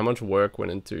things, how much work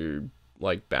went into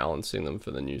like balancing them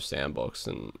for the new sandbox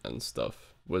and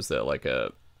stuff? Was there like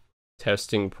a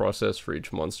testing process for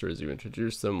each monster as you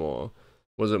introduced them, or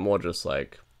was it more just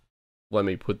like, let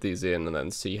me put these in and then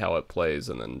see how it plays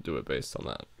and then do it based on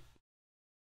that?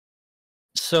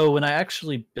 so when I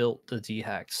actually built the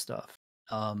dehacked stuff,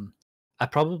 I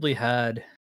probably had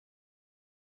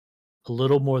a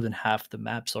little more than half the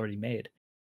maps already made.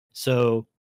 So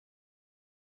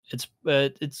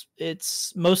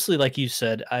it's mostly like you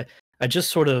said. I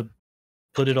just sort of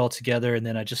put it all together, and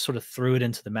then I just sort of threw it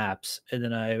into the maps, and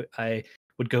then I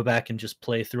would go back and just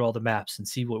play through all the maps and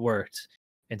see what worked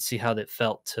and see how that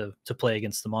felt to play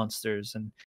against the monsters.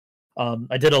 And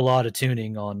I did a lot of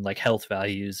tuning on like health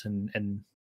values and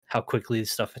how quickly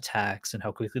stuff attacks and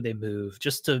how quickly they move,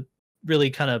 just to really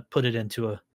kind of put it into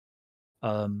a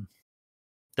um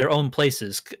their own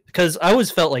places. Because I always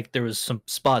felt like there was some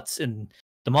spots in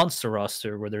the monster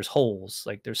roster where there's holes,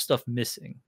 like there's stuff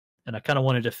missing, and I kind of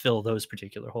wanted to fill those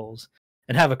particular holes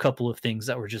and have a couple of things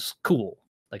that were just cool,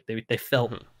 like they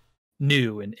felt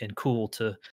new and cool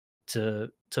to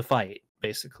fight,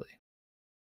 basically.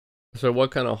 So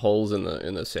what kind of holes in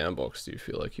the sandbox do you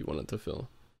feel like you wanted to fill?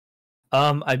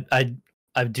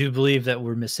 I do believe that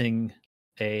we're missing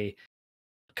a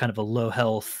kind of a low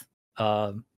health,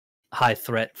 high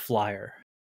threat flyer.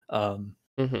 Um,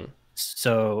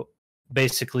 so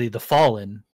basically, the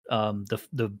fallen,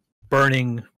 the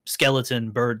burning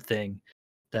skeleton bird thing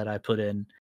that I put in.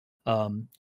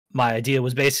 My idea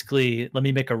was basically, let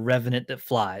me make a revenant that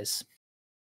flies,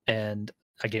 and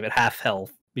I gave it half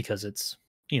health because it's,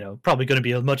 probably going to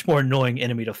be a much more annoying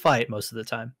enemy to fight most of the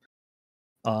time.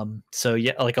 So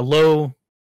yeah, like a low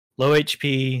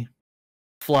HP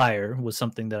flyer was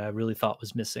something that I really thought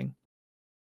was missing.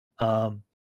 And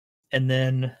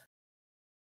then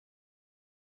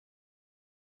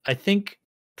I think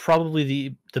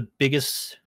probably the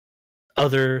biggest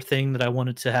other thing that I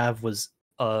wanted to have was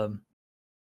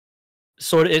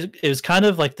sort of, it was kind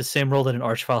of like the same role that an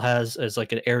archvile has as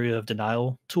like an area of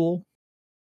denial tool,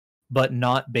 but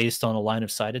not based on a line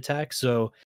of sight attack.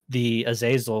 So the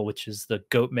Azazel, which is the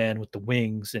goat man with the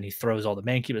wings, and he throws all the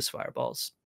Mancubus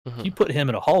fireballs. If you put him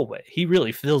in a hallway, he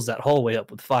really fills that hallway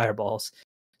up with fireballs.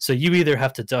 So you either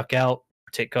have to duck out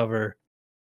or take cover,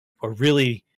 or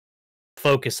really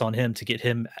focus on him to get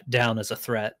him down as a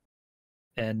threat.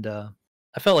 And I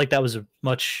felt like that was a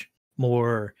much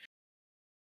more,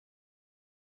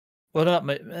 well, not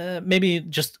maybe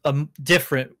just a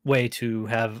different way to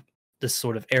have this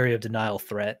sort of area of denial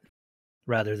threat,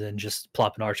 rather than just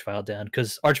plop an archvile down,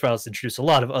 because archviles introduce a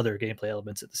lot of other gameplay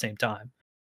elements at the same time.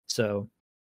 So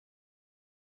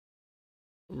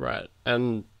right.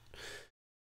 And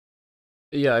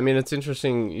yeah, I mean, it's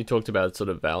interesting you talked about sort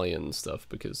of Valiant stuff,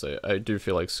 because I do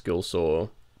feel like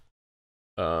Skillsaw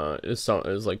is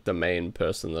like the main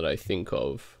person that I think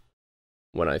of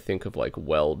when I think of like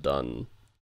well done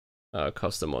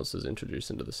custom monsters introduced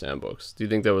into the sandbox. Do you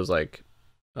think there was like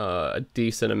a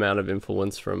decent amount of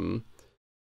influence from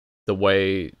the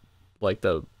way, like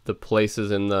the places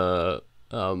in the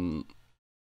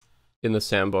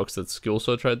sandbox that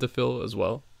Skillsaw tried to fill as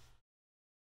well?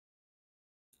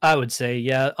 I would say,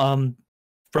 yeah.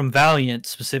 From Valiant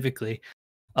specifically,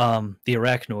 the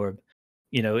Arachnorb.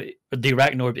 The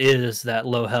Arachnorb is that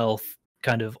low health,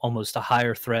 kind of almost a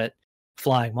higher threat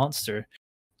flying monster.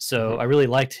 So I really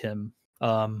liked him.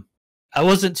 I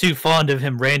wasn't too fond of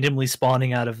him randomly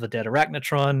spawning out of the dead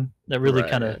Arachnotron. That really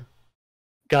kind of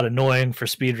got annoying for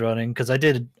speedrunning, because I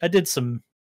did some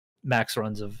max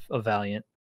runs of Valiant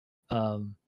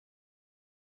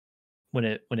when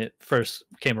it first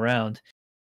came around.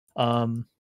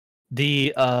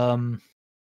 The I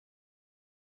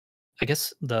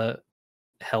guess the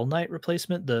Hell Knight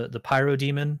replacement, the Pyro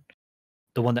Demon,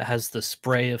 the one that has the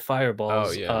spray of fireballs.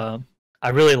 Oh yeah. I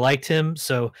really liked him,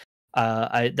 so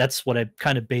that's what I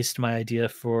kind of based my idea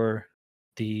for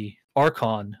the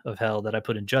Archon of Hell that I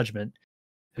put in Judgment,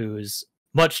 who is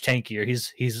much tankier.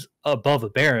 He's above a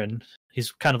Baron.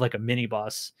 He's kind of like a mini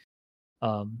boss,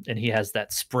 and he has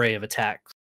that spray of attack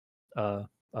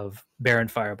of Baron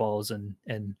fireballs and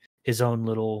his own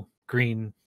little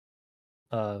green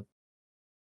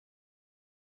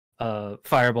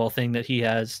fireball thing that he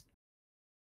has.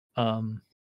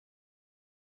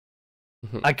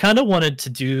 I kind of wanted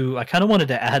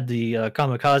to add the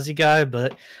kamikaze guy,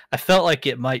 but I felt like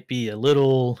it might be a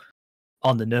little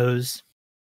on the nose.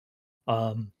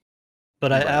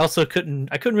 But I also couldn't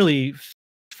really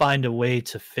find a way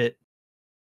to fit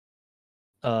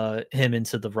him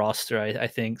into the roster. I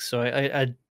think so.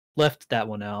 I left that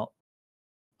one out.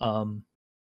 But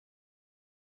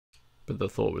the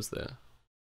thought was there.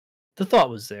 The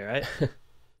thought was there.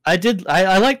 I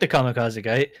like the kamikaze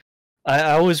guy.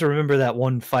 I always remember that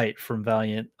one fight from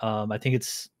Valiant. I think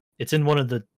it's in one of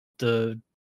the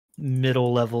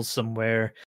middle levels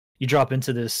somewhere. You drop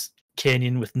into this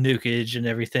canyon with nukage and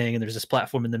everything, and there's this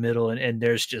platform in the middle, and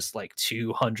there's just like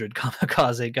 200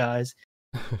 kamikaze guys,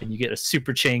 and you get a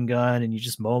super chain gun, and you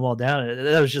just mow them all down.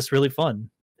 That was just really fun.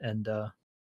 And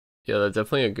yeah, they're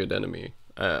definitely a good enemy.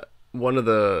 One of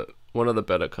the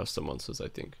better custom monsters, I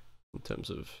think, in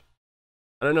terms of.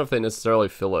 I don't know if they necessarily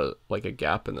fill a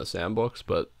gap in the sandbox,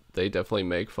 but they definitely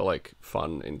make for like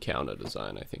fun encounter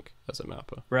design, I think, as a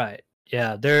mapper. Right.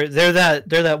 Yeah, they're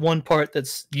that one part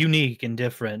that's unique and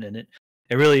different, and it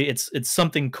really it's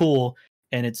something cool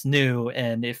and it's new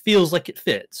and it feels like it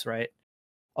fits, right?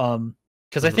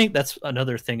 Because I think that's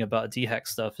another thing about DHack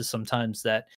stuff is sometimes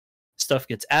that stuff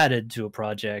gets added to a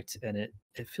project and it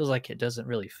feels like it doesn't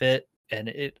really fit and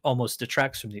it almost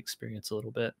detracts from the experience a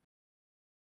little bit.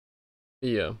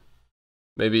 Yeah,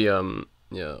 maybe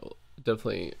yeah,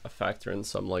 definitely a factor in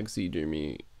some like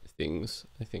Z-Doomy things.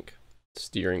 I think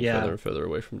steering further and further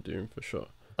away from Doom for sure.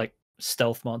 Like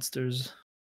stealth monsters.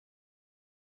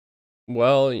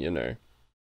 Well, you know,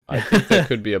 I think there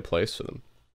could be a place for them.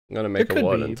 I'm gonna make a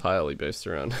WOD entirely based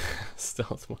around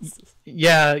stealth monsters.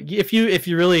 Yeah, if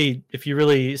you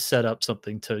really set up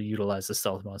something to utilize the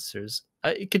stealth monsters,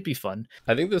 it could be fun.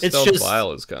 I think the stealth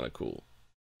vial is kind of cool.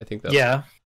 I think that's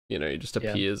you know, he just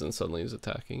appears and suddenly he's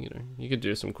attacking. You know, you could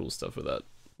do some cool stuff with that.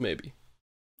 Maybe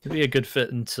it'd be a good fit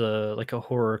into like a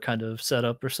horror kind of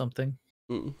setup or something.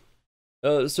 So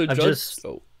oh,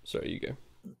 sorry, you go.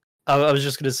 I was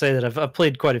just gonna say that I've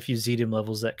played quite a few Zedium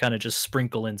levels that kind of just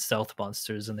sprinkle in stealth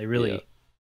monsters, and they really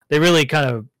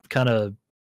kind of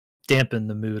dampen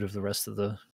the mood of the rest of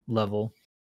the level.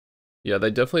 Yeah,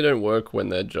 they definitely don't work when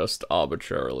they're just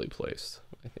arbitrarily placed,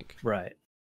 I think. Right.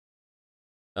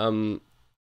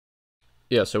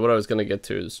 Yeah, so what I was going to get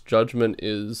to is Judgment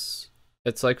it's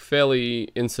like fairly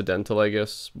incidental, I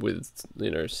guess, with,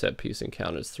 you know, set piece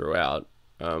encounters throughout.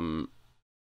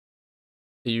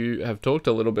 You have talked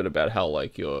a little bit about how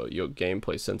like your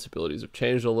gameplay sensibilities have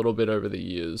changed a little bit over the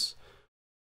years.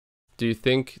 Do you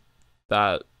think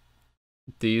that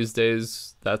these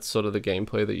days that's sort of the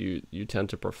gameplay that you tend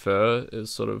to prefer, is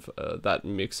sort of that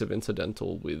mix of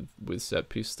incidental with set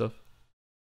piece stuff?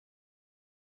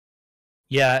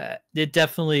 Yeah, it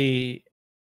definitely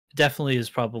is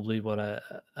probably what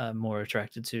I'm more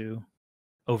attracted to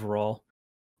overall.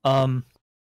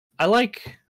 I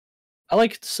like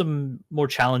some more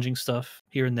challenging stuff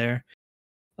here and there.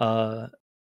 I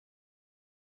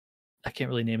can't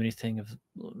really name anything of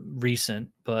recent,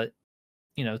 but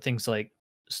you know, things like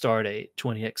Stardate,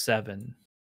 20x7,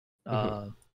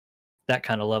 that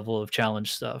kind of level of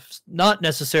challenge stuff. Not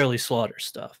necessarily slaughter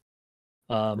stuff.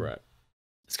 Right.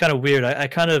 It's kind of weird. I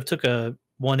kind of took a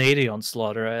 180 on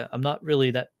slaughter. I'm not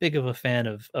really that big of a fan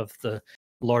of the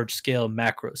large scale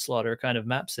macro slaughter kind of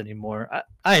maps anymore.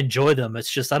 I enjoy them. It's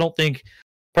just I don't think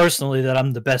personally that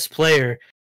I'm the best player,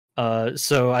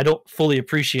 so I don't fully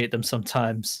appreciate them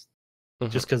sometimes,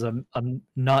 just because I'm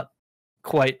not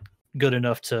quite good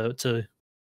enough to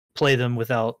play them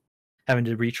without having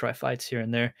to retry fights here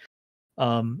and there.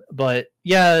 But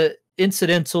yeah,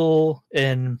 incidental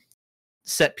and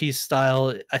set piece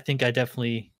style, I think I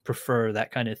definitely prefer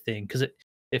that kind of thing because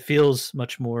it feels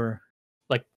much more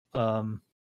like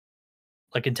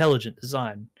intelligent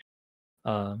design,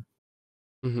 and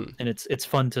it's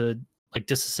fun to like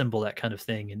disassemble that kind of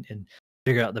thing and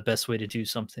figure out the best way to do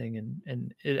something,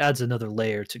 and it adds another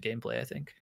layer to gameplay, I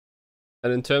think.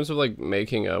 And in terms of like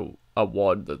making a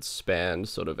WOD that spanned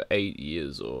sort of 8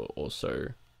 years or so,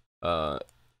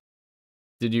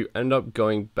 did you end up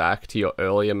going back to your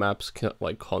earlier maps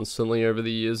like constantly over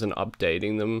the years and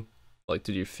updating them? Like,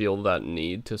 did you feel that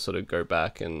need to sort of go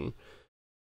back and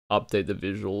update the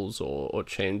visuals or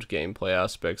change gameplay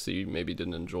aspects that you maybe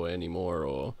didn't enjoy anymore,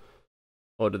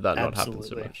 or did that not happen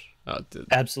so much?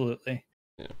 Absolutely.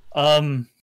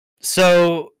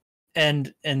 So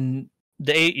and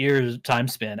the 8 years time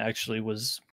span actually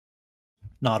was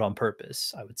not on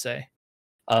purpose, I would say.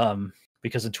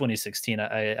 Because in 2016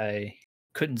 I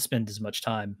couldn't spend as much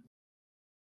time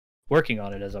working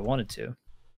on it as I wanted to.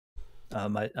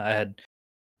 I had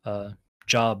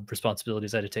job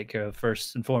responsibilities I had to take care of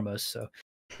first and foremost, so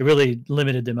it really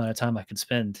limited the amount of time I could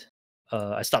spend.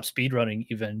 I stopped speedrunning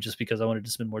even just because I wanted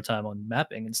to spend more time on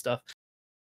mapping and stuff.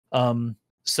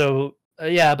 So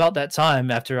yeah, about that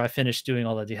time after I finished doing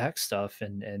all the dehack stuff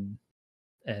and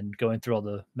going through all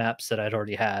the maps that I'd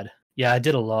already had, yeah, I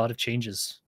did a lot of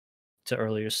changes to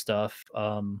earlier stuff.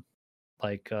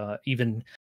 Like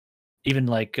even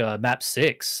like map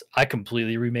 6, I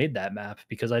completely remade that map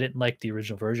because I didn't like the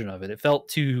original version of it. It felt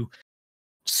too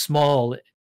small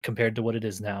compared to what it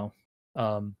is now.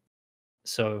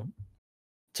 So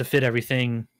to fit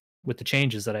everything with the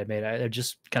changes that I made, I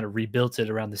just kind of rebuilt it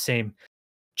around the same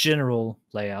general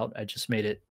layout. I just made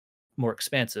it more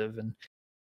expansive and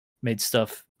made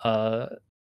stuff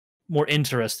more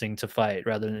interesting to fight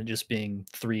rather than just being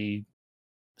 3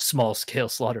 small scale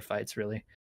slaughter fights, really.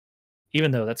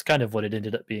 Even though that's kind of what it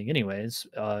ended up being anyways,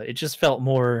 it just felt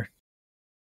more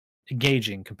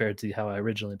engaging compared to how I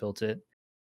originally built it.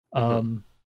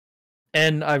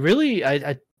 And I really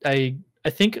I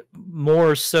think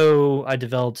more so I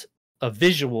developed a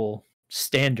visual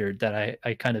standard that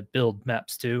I kind of build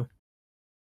maps to.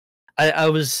 I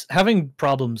was having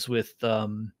problems with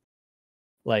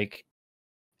like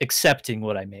accepting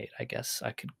what I made, I guess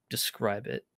I could describe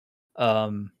it.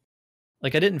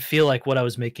 Like I didn't feel like what I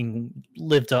was making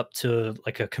lived up to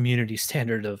like a community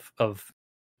standard of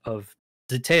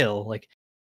detail. Like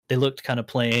they looked kind of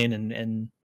plain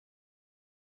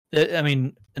I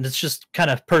mean, and it's just kind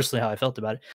of personally how I felt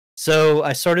about it. So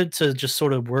I started to just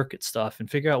sort of work at stuff and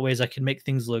figure out ways I could make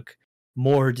things look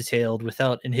more detailed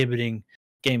without inhibiting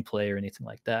gameplay or anything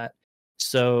like that.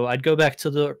 So I'd go back to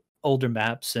the older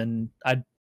maps and I'd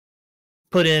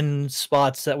put in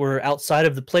spots that were outside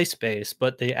of the play space,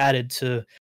 but they added to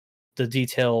the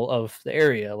detail of the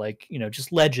area, like, you know,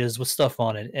 just ledges with stuff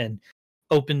on it and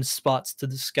open spots to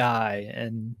the sky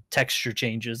and texture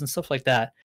changes and stuff like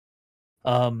that.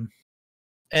 Um,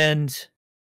 and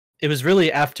it was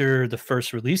really after the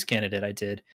first release candidate I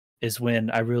did is when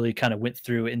I really kind of went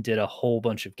through and did a whole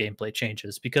bunch of gameplay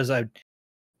changes because I'd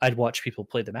watch people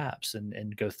play the maps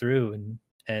and go through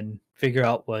and figure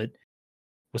out what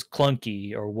was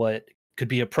clunky or what could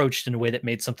be approached in a way that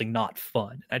made something not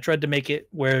fun. I tried to make it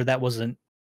where that wasn't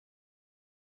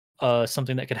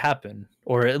something that could happen,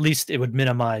 or at least it would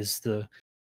minimize the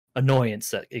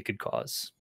annoyance that it could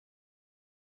cause.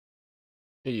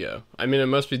 Yeah, I mean, it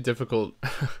must be difficult.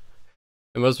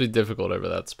 It must be difficult over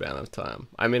that span of time.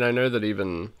 I mean, I know that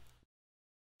even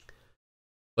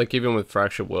with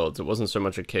Fractured Worlds, it wasn't so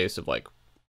much a case of like,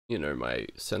 you know, my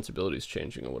sensibilities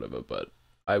changing or whatever, but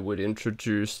I would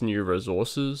introduce new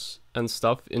resources and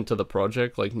stuff into the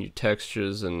project, like new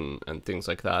textures and things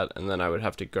like that, and then I would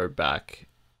have to go back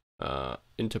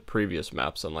into previous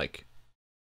maps and, like,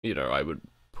 you know, I would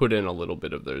put in a little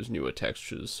bit of those newer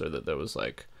textures so that there was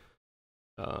like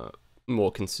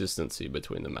more consistency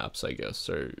between the maps, I guess.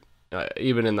 So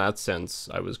even in that sense,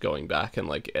 I was going back and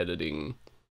like editing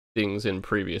things in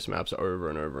previous maps over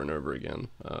and over and over again.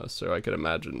 So I could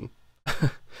imagine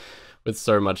with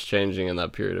so much changing in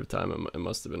that period of time, it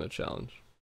must have been a challenge.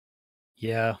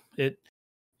 Yeah, it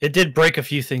did break a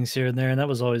few things here and there, and that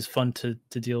was always fun to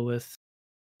deal with.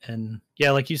 And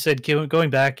yeah, like you said, going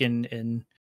back and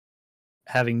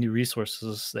having new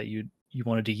resources that you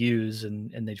wanted to use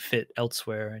and they'd fit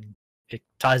elsewhere, and it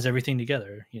ties everything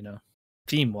together, you know,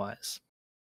 theme wise.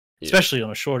 Yeah. Especially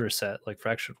on a shorter set like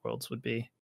Fractured Worlds would be.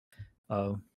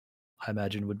 I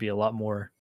imagine would be a lot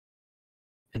more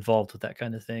involved with that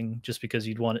kind of thing, just because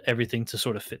you'd want everything to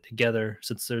sort of fit together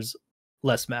since there's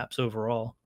less maps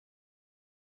overall.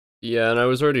 Yeah, and I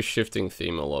was already shifting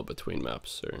theme a lot between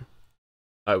maps, so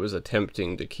I was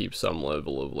attempting to keep some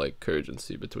level of like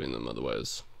cogency between them.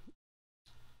 Otherwise,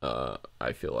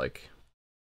 I feel like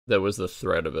there was the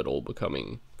threat of it all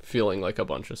feeling like a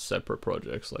bunch of separate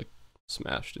projects, like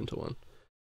smashed into one.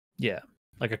 Yeah,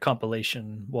 like a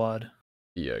compilation WAD.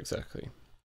 Yeah, exactly.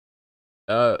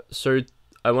 So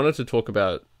I wanted to talk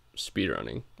about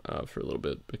speedrunning for a little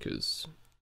bit, because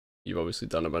you've obviously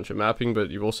done a bunch of mapping, but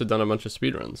you've also done a bunch of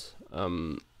speedruns.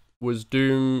 Was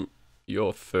Doom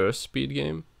your first speed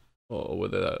game, or were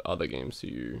there other games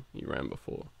you ran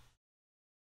before?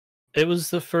 It was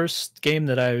the first game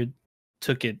that I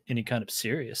took it any kind of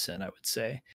serious in, I would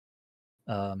say.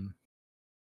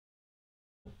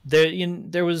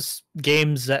 There was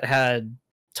games that had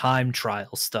time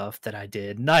trial stuff that I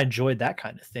did, and I enjoyed that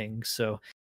kind of thing. So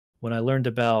when I learned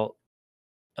about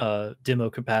demo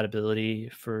compatibility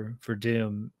for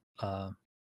Doom,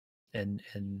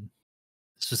 and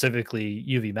specifically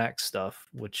UV Max stuff,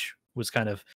 which was kind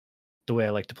of the way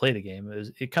I like to play the game,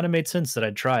 it kind of made sense that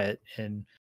I'd try it, and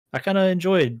I kind of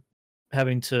enjoyed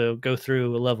having to go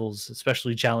through levels,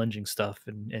 especially challenging stuff,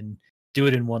 and do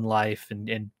it in one life,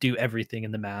 and do everything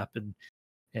in the map, and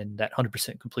that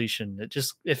 100% completion.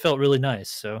 It felt really nice.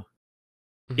 So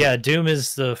Mhm. yeah, Doom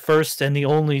is the first and the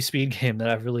only speed game that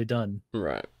I've really done.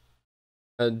 Right.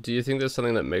 Do you think there's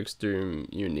something that makes Doom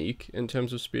unique in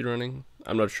terms of speedrunning?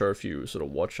 I'm not sure if you sort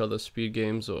of watch other speed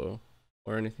games or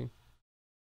anything.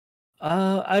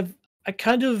 I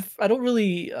don't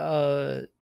really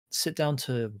sit down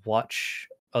to watch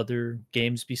other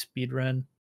games be speedrun.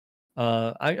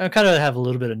 I kind of have a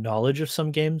little bit of knowledge of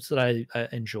some games that I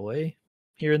enjoy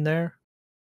here and there.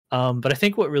 But I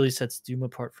think what really sets Doom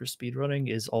apart for speedrunning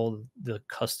is all the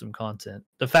custom content.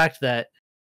 The fact that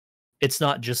it's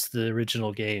not just the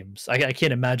original games. I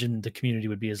can't imagine the community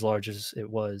would be as large as it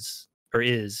was or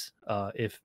is,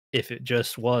 if it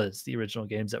just was the original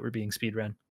games that were being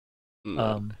speedrun. No.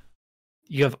 Um,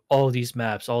 you have all these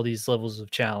maps, all these levels of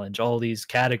challenge, all these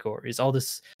categories, all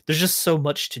this. There's just so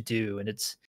much to do, and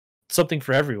it's something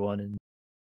for everyone, and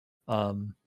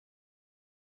um,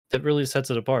 that really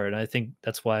sets it apart. And I think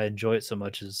that's why I enjoy it so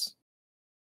much. Is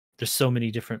there's so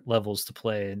many different levels to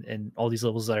play, and all these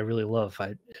levels that I really love.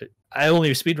 I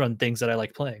only speedrun things that I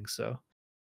like playing, so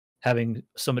having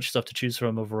so much stuff to choose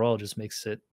from overall just makes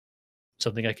it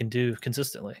something I can do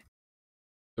consistently.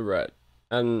 Right.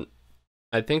 And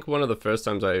I think one of the first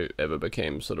times I ever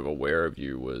became sort of aware of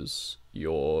you was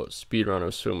your speedrun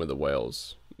of Swim with the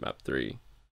Whales, map 3.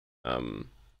 Um,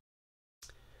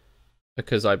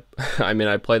 because I mean,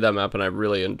 I played that map and I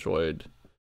really enjoyed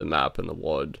the map and the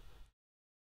WOD.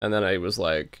 And then I was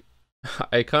like,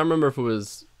 I can't remember if it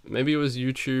was, maybe it was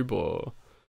YouTube or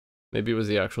maybe it was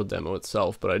the actual demo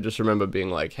itself, but I just remember being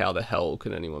like, how the hell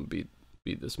can anyone beat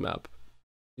this map?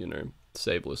 You know,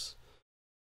 saveless.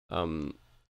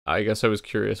 I guess I was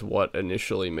curious what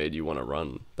initially made you want to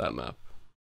run that map.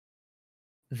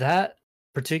 That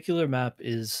particular map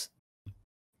is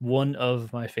one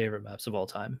of my favorite maps of all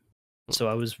time. So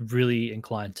I was really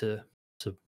inclined to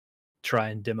try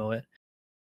and demo it.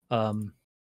 Um,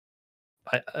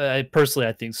 I personally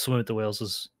I think Swim with the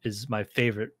Whales is my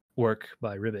favorite work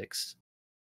by Rybix.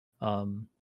 Um,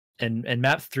 and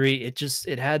map 3,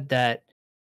 it had that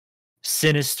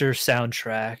sinister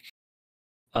soundtrack.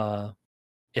 Uh,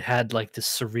 it had like this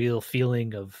surreal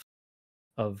feeling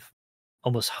of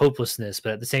almost hopelessness,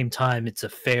 but at the same time, it's a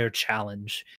fair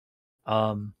challenge.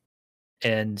 Um,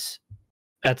 and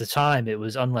at the time, it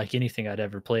was unlike anything I'd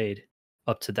ever played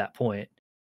up to that point,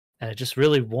 and I just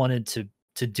really wanted to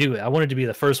do it. I wanted to be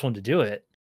the first one to do it.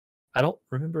 I don't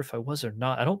remember if I was or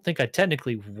not. I don't think I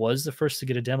technically was the first to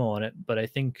get a demo on it, but I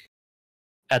think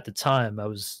at the time I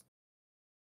was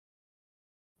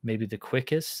maybe the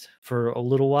quickest for a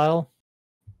little while,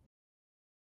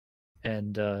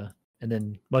 and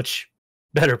then much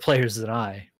better players than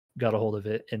I got a hold of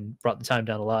it and brought the time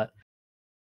down a lot.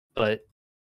 But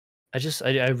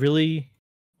I really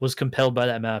was compelled by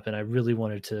that map, and I really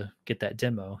wanted to get that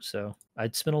demo. So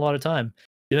I'd spent a lot of time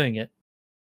doing it,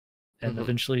 and Mhm.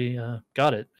 eventually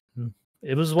got it.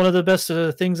 It was one of the best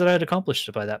things that I had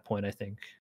accomplished by that point, I think.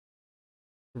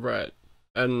 Right.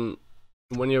 And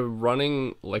when you're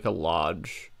running like a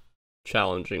large,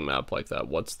 challenging map like that,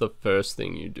 what's the first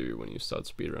thing you do when you start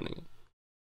speedrunning it?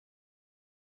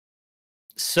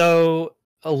 So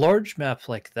a large map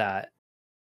like that,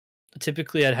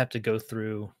 typically I'd have to go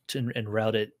through and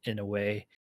route it in a way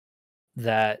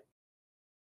that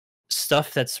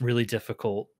stuff that's really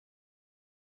difficult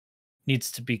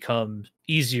needs to become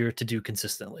easier to do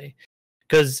consistently.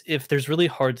 Because if there's really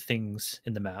hard things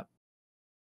in the map,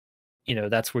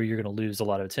 that's where you're going to lose a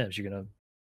lot of attempts. You're going to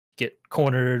get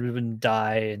cornered and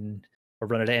die and or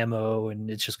run out of ammo, and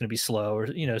it's just going to be slow,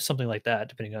 or something like that,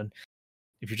 depending on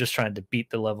if you're just trying to beat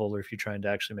the level or if you're trying to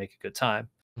actually make a good time.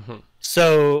 Mhm.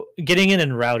 So getting in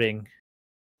and routing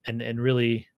and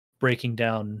really breaking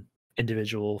down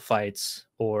individual fights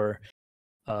or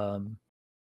um,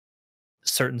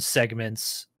 certain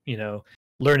segments,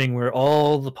 learning where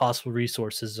all the possible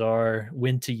resources are,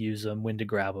 when to use them, when to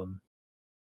grab them,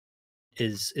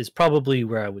 is probably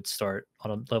where I would start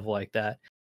on a level like that.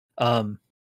 Um,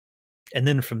 and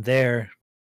then from there,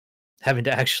 having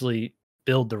to actually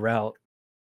build the route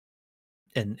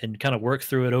and kind of work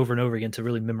through it over and over again to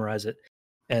really memorize it.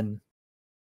 And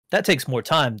that takes more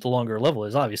time the longer a level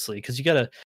is, obviously, because you got to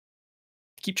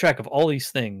keep track of all these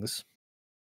things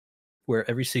where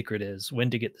every secret is,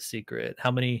 when to get the secret, how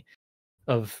many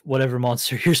of whatever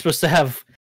monster you're supposed to have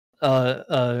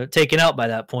taken out by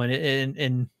that point,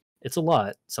 and it's a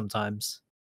lot sometimes.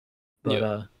 But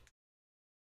Yeah.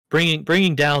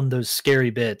 bringing down those scary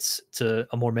bits to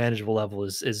a more manageable level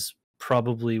is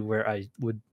probably where I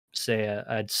would say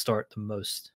I'd start the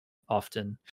most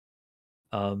often.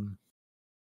 And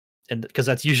because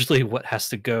that's usually what has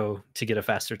to go to get a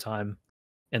faster time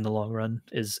in the long run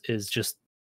is just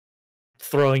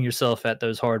throwing yourself at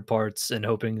those hard parts and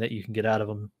hoping that you can get out of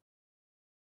them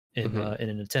in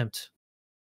an attempt.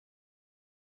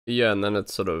 Yeah, and then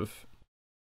it's sort of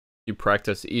you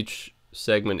practice each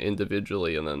segment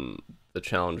individually, and then the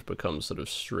challenge becomes sort of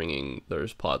stringing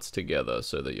those parts together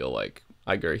so that you're like,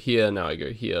 I go here, now I go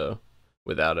here,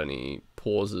 without any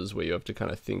pauses where you have to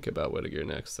kind of think about where to go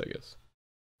next, I guess.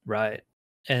 Right.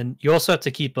 And you also have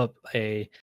to keep up a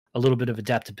little bit of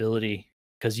adaptability,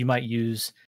 because you might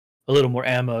use a little more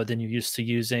ammo than you're used to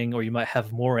using, or you might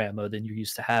have more ammo than you're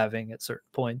used to having at certain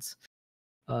points.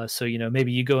 So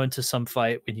maybe you go into some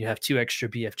fight when you have 2 extra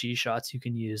BFG shots you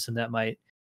can use, and that might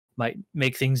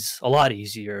make things a lot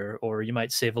easier, or you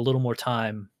might save a little more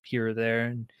time here or there.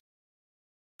 And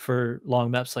for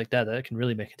long maps like that, that can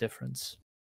really make a difference.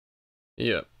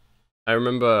 Yeah. I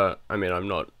remember, I mean, I'm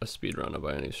not a speedrunner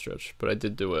by any stretch, but I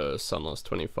did do a Sunless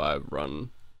 25 run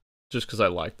just because I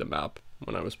liked the map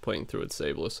when I was playing through it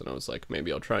saveless, and I was like,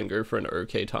 maybe I'll try and go for an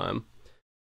okay time.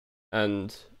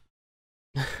 And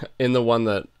in the one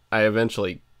that I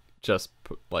eventually just,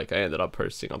 I ended up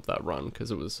posting up that run because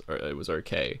it was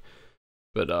okay.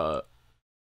 But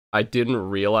I didn't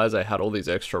realize I had all these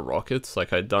extra rockets.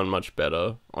 Like, I'd done much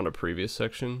better on a previous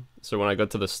section. So when I got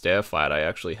to the stair fight, I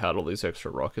actually had all these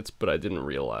extra rockets, but I didn't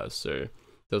realize. So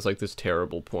there's like this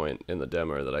terrible point in the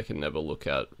demo that I can never look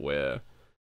at where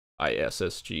I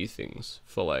SSG things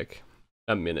for like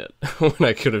a minute when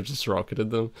I could have just rocketed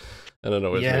them. And it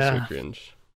always makes me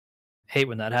cringe. Hate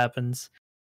when that happens.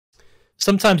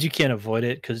 Sometimes you can't avoid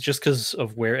it because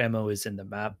of where ammo is in the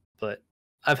map, but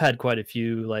I've had quite a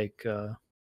few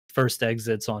first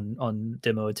exits on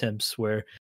demo attempts where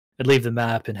I'd leave the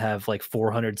map and have like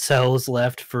 400 cells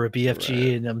left for a BFG,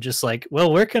 right. And I'm just like,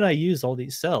 well, where can I use all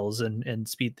these cells and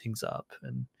speed things up?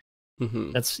 And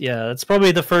that's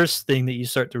probably the first thing that you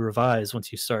start to revise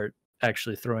once you start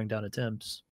actually throwing down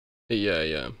attempts.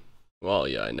 Yeah. Well,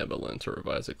 yeah, I never learned to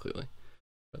revise it clearly,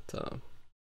 but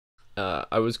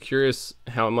I was curious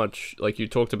how much, like, you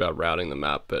talked about routing the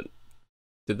map, but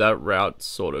did that route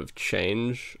sort of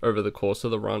change over the course of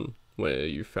the run, where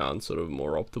you found sort of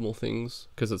more optimal things?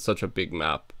 Because it's such a big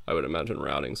map, I would imagine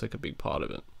routing's like a big part of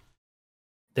it.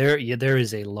 There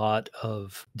is a lot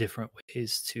of different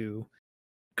ways to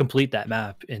complete that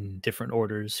map in different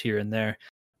orders here and there.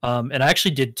 And I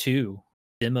actually did 2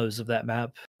 demos of that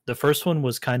map. The first one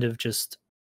was kind of just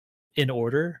in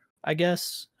order, I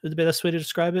guess, is the best way to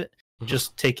describe it.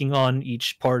 Just taking on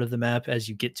each part of the map as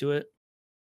you get to it.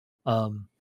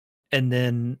 And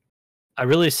then I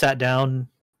really sat down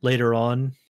later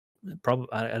on. Probably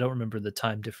I don't remember the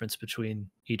time difference between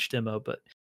each demo, but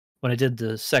when I did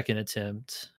the second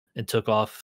attempt and took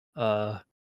off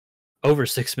over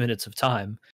 6 minutes of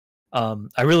time,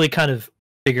 I really kind of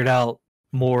figured out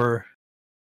more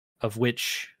of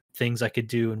which things I could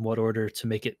do in what order to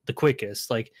make it the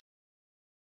quickest. And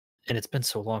it's been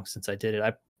so long since I did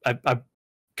it. I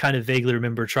kind of vaguely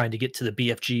remember trying to get to the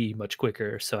BFG much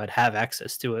quicker, so I'd have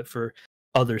access to it for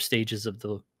other stages of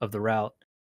the route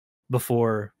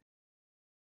before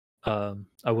I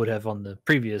would have on the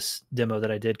previous demo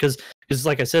that I did. Because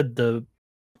like I said, the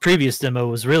previous demo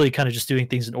was really kind of just doing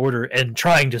things in order and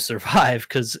trying to survive,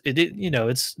 because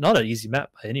it's not an easy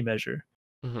map by any measure.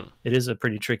 It is a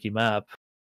pretty tricky map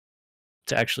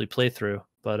to actually play through,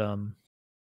 but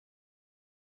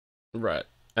right.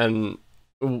 And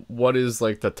what is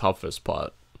like the toughest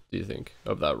part, do you think,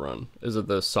 of that run? Is it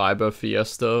the Cyber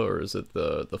Fiesta, or is it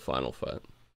the final fight?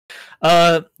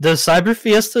 The Cyber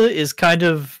Fiesta is kind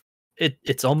of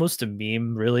it's almost a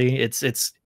meme, really. It's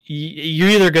you're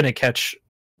either gonna catch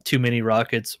too many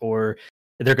rockets, or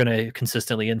they're gonna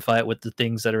consistently infight with the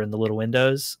things that are in the little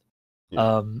windows.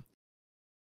 Yeah.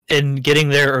 And getting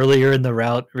there earlier in the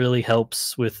route really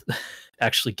helps with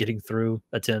actually getting through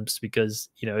attempts, because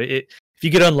if you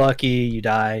get unlucky, you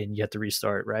die and you have to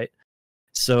restart, right?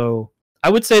 So I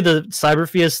would say the Cyber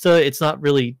Fiesta, it's not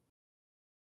really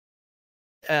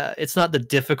it's not the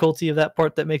difficulty of that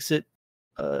part that makes it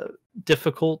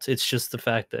difficult. It's just the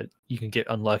fact that you can get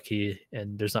unlucky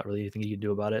and there's not really anything you can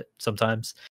do about it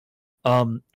sometimes.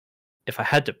 If I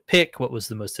had to pick what was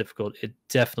the most difficult, it'd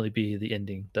definitely be the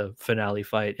ending, the finale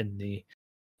fight in the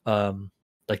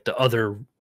the other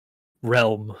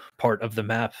realm part of the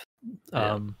map.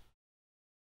 Yeah.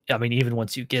 I mean, even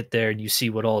once you get there and you see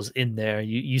what all is in there,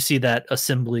 you see that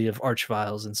assembly of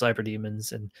archviles and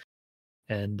cyberdemons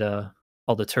and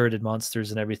all the turreted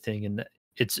monsters and everything, and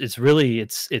it's really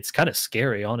it's kind of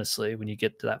scary, honestly, when you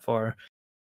get to that far.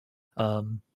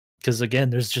 Because again,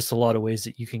 there's just a lot of ways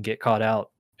that you can get caught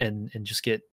out and just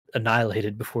get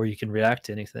annihilated before you can react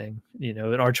to anything. You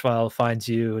know, an archvile finds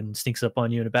you and sneaks up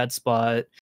on you in a bad spot,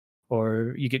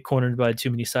 or you get cornered by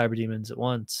too many cyberdemons at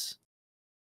once.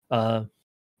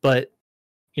 But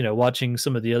you know, watching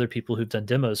some of the other people who've done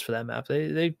demos for that map,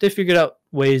 they figured out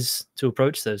ways to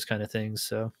approach those kind of things.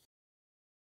 So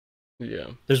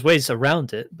Yeah. there's ways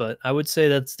around it, but I would say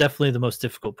that's definitely the most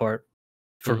difficult part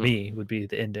for Mhm. me would be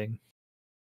the ending.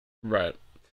 Right.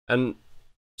 And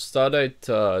Stardate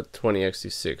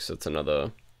 2066, that's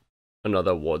another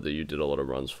WOD that you did a lot of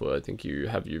runs for. I think you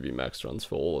have UV Max runs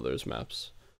for all of those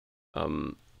maps.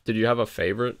 Did you have a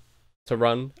favorite to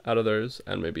run out of those,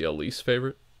 and maybe a least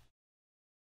favorite?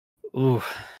 Ooh,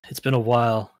 it's been a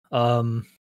while.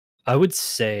 I would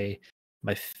say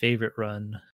my favorite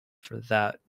run for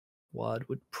that WOD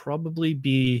would probably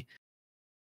be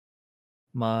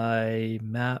my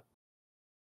map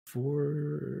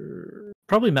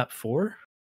probably map 4.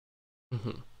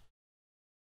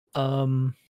 Mm-hmm.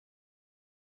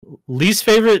 Least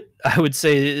favorite, I would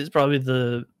say, is probably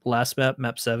the last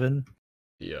map 7.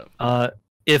 Yeah.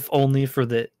 If only for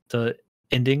the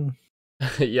ending.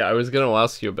 Yeah, I was gonna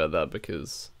ask you about that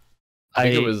because I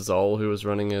think it was Zol who was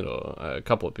running it, or a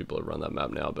couple of people have run that map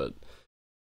now, but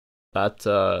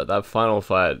that final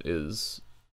fight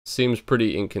seems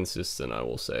pretty inconsistent, I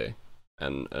will say,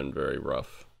 and very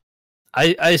rough.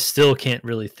 I still can't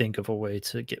really think of a way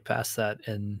to get past that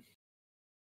and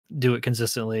do it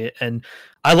consistently. And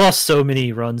I lost so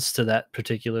many runs to that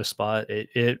particular spot.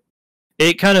 It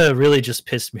kind of really just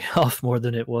pissed me off more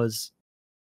than it was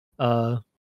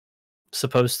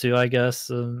supposed to, I guess.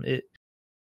 It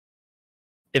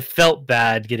felt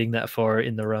bad getting that far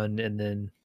in the run and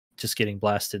then just getting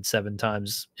blasted 7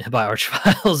 times by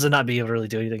archviles and not being able to really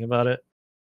do anything about it.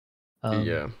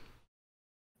 Yeah.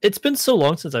 It's been so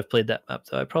long since I've played that map,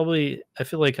 though. I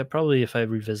feel like if I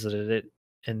revisited it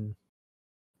and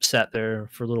sat there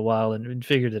for a little while and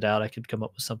figured it out, I could come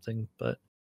up with something. But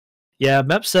yeah,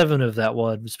 map 7 of that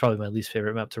one was probably my least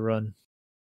favorite map to run.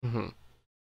 Mm-hmm.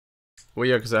 Well,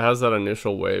 yeah, because it has that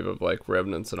initial wave of like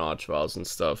revenants and archviles and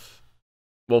stuff.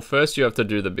 Well, first you have to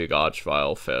do the big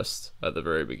archvile fest at the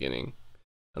very beginning,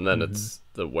 and then it's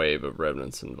the wave of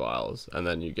revenants and vials, and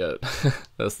then you get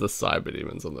there's the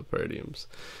cyberdemons on the podiums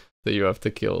that you have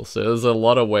to kill. So there's a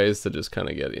lot of ways to just kind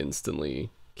of get instantly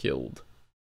killed.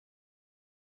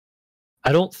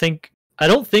 I don't think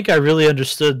I really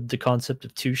understood the concept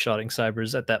of two-shotting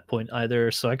cybers at that point either.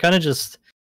 So I kind of just,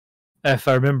 if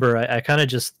I remember, I kind of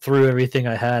just threw everything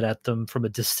I had at them from a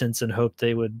distance and hoped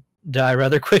they would die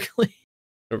rather quickly.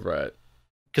 Right.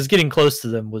 Because getting close to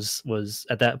them was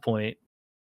at that point,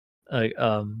 like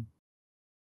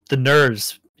the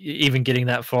nerves, even getting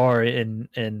that far, and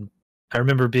I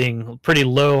remember being pretty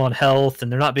low on health,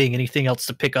 and there not being anything else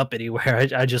to pick up anywhere.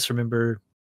 I just remember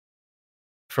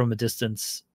from a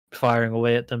distance firing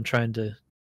away at them, trying to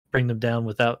bring them down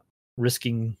without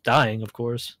risking dying, of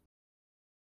course.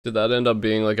 Did that end up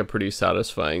being like a pretty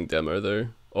satisfying demo though?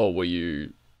 Or were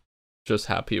you just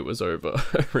happy it was over,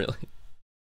 really?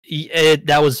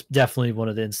 That was definitely one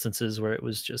of the instances where it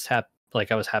was just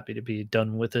like I was happy to be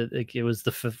done with it. Like, it was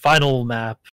the final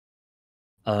map,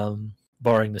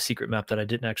 barring the secret map that I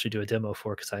didn't actually do a demo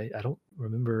for because I don't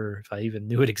remember if I even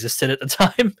knew it existed at the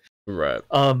time. Right.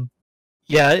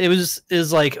 Yeah, it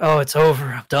was like, oh, it's over,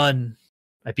 I'm done,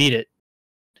 I beat it.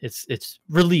 It's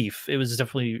relief. It was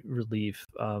definitely relief.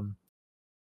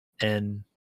 And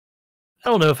I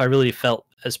don't know if I really felt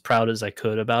as proud as I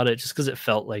could about it, just because it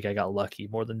felt like I got lucky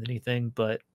more than anything.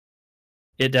 But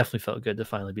it definitely felt good to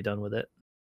finally be done with it.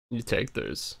 You take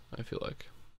those, I feel like.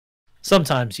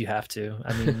 Sometimes you have to.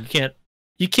 I mean,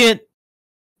 you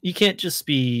can't just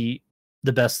be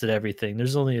the best at everything.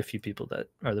 There's only a few people that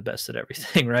are the best at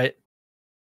everything, right?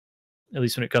 At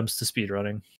least when it comes to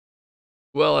speedrunning.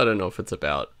 Well, I don't know if it's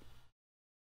about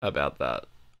that.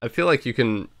 I feel like you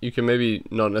can maybe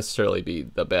not necessarily be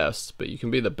the best, but you can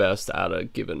be the best at a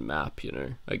given map, you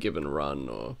know, a given run,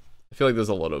 or I feel like there's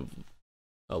a lot of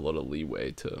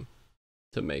leeway to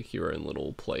make your own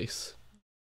little place.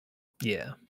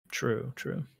 Yeah, true.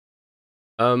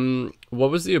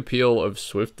 What was the appeal of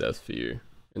Swiftdeath for you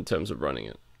in terms of running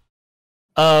it?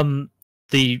 How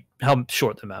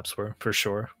short the maps were, for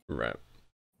sure. Right.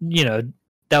 You know,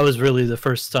 that was really the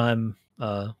first time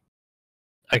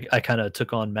I kind of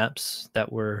took on maps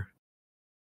that were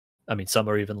I mean, some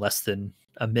are even less than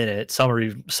a minute. Some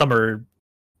are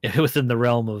within the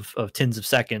realm of tens of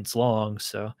seconds long.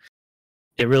 So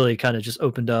it really kind of just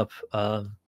opened up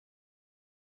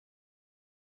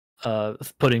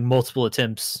putting multiple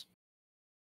attempts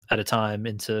at a time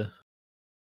into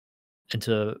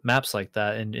maps like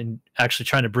that, and actually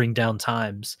trying to bring down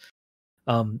times.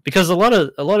 Because a lot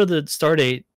of the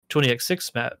Stardate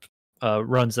 20x6 map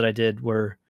runs that I did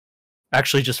were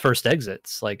actually just first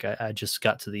exits. Like I just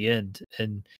got to the end,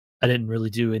 and I didn't really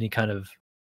do any kind of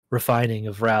refining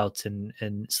of routes and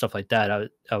stuff like that.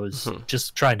 I was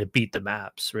just trying to beat the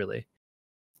maps really,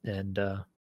 and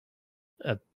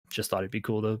I just thought it'd be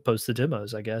cool to post the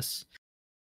demos, I guess.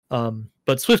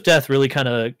 But Swiftdeath really kind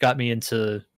of got me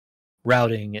into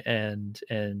routing and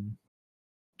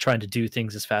trying to do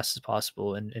things as fast as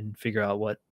possible and figure out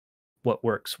what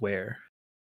works where.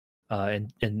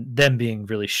 And them being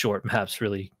really short maps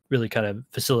really kind of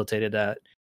facilitated that.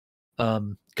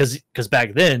 Because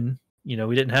back then, we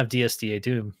didn't have DSDA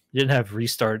Doom, we didn't have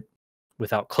restart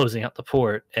without closing out the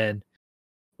port and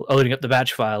loading up the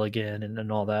batch file again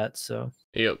and all that. So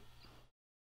Yep.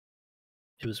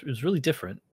 It was really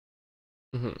different.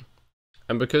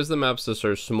 And because the maps are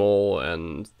so small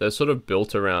and they're sort of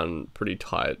built around pretty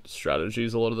tight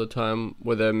strategies a lot of the time,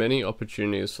 were there many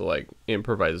opportunities for like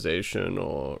improvisation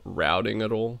or routing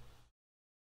at all?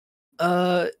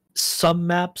 Some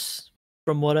maps,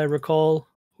 from what I recall,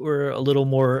 were a little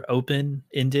more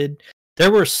open-ended.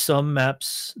 There were some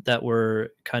maps that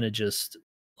were kind of just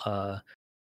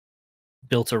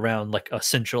built around like a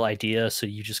central idea, so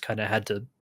you just kind of had to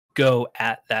go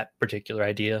at that particular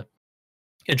idea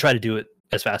and try to do it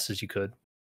as fast as you could.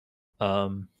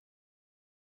 And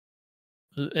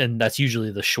that's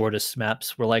usually the shortest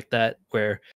maps were like that,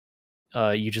 where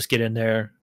you just get in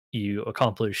there, you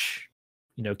accomplish,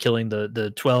 killing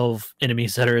the 12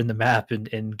 enemies that are in the map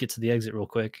and get to the exit real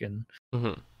quick. And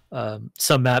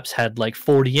some maps had like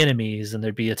 40 enemies, and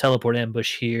there'd be a teleport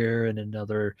ambush here and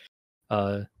another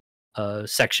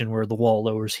section where the wall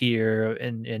lowers here,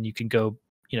 and you can go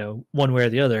one way or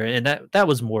the other. And that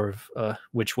was more of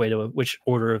which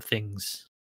order of things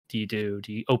do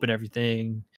you open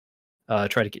everything,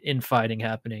 try to get infighting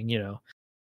happening.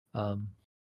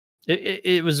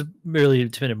 It was really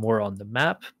dependent more on the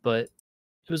map, but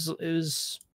it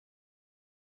was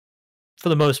for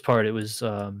the most part it was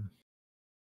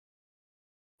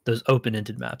those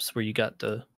open-ended maps where you got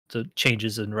the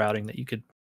changes in routing that you could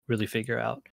really figure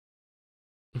out.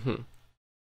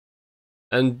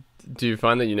 And do you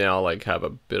find that you now like have a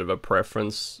bit of a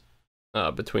preference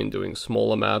between doing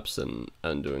smaller maps and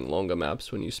doing longer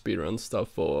maps when you speedrun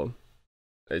stuff, or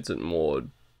is it more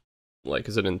like,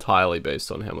 is it entirely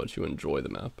based on how much you enjoy the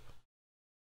map?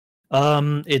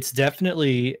 It's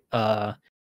definitely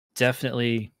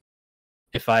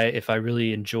if I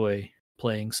really enjoy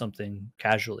playing something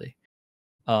casually,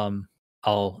 I'll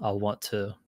want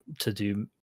to do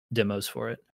demos for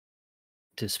it,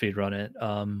 to speedrun it.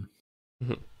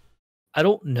 I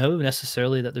don't know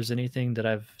necessarily that there's anything that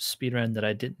I've speedrun that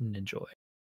I didn't enjoy,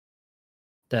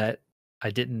 that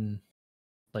I didn't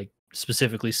like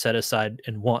specifically set aside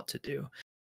and want to do.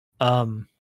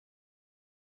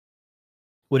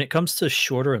 When it comes to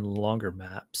shorter and longer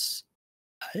maps,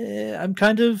 I'm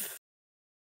kind of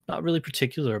not really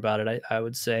particular about it. I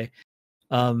would say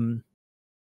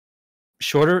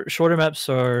shorter maps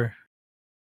are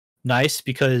nice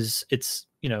because it's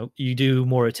you do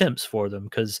more attempts for them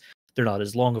because they're not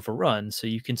as long of a run, so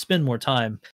you can spend more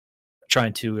time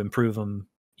trying to improve them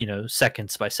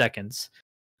seconds by seconds.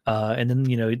 And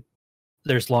then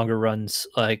there's longer runs,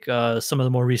 like some of the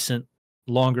more recent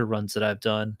longer runs that I've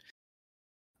done.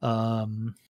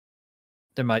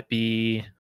 There might be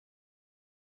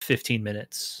 15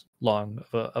 minutes long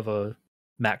of a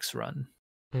max run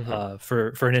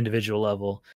for an individual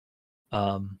level.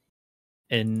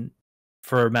 And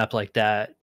for a map like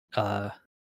that,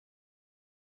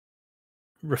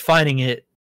 refining it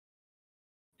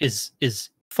is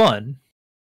fun,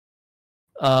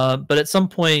 but at some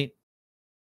point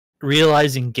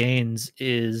realizing gains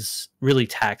is really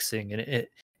taxing, and it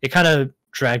kind of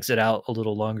drags it out a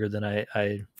little longer than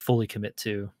I fully commit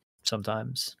to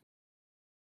sometimes.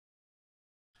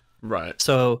 Right.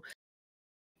 So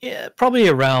yeah, probably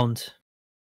around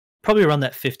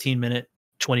that 15-minute,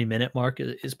 20-minute mark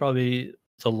is probably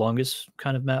the longest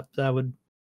kind of map that I would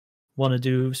want to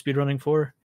do speedrunning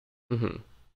for. So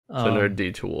no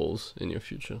D2Ls in your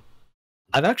future?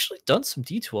 I've actually done some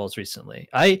D2Ls recently.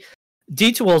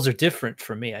 D2Ls are different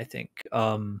for me, I think.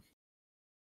 And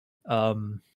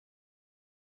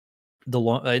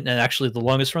actually the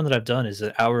longest run that I've done is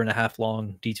an hour and a half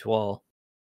long D2L.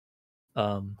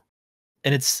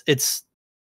 and it's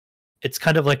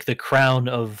kind of like the crown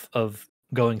of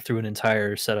going through an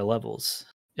entire set of levels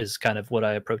is kind of what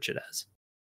I approach it as.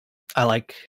 I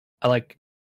like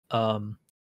um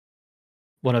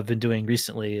what I've been doing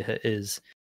recently is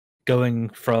going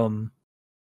from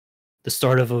the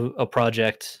start of a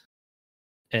project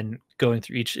and going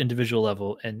through each individual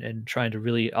level and trying to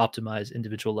really optimize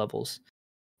individual levels,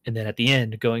 and then at the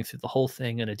end going through the whole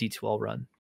thing in a D2L run.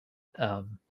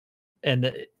 Um,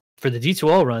 and for the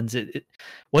D2L runs, it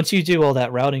once you do all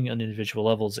that routing on individual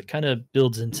levels, it kind of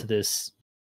builds into this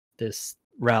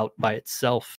route by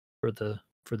itself for the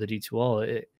D2L.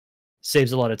 It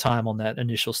saves a lot of time on that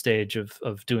initial stage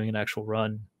of doing an actual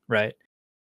run, right?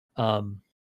 Um,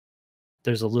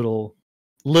 there's a little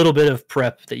bit of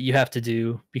prep that you have to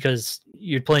do because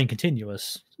you're playing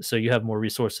continuous, so you have more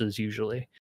resources usually.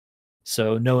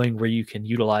 So knowing where you can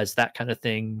utilize that kind of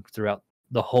thing throughout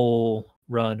the whole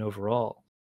run overall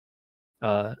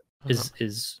uh, Uh-huh.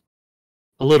 is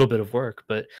a little bit of work.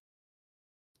 But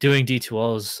doing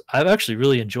D2Ls, I've actually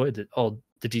really enjoyed all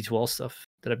the D2L stuff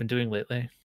that I've been doing lately.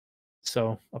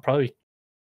 So I'll probably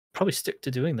stick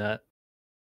to doing that.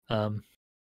 Um,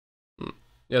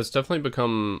 Yeah, it's definitely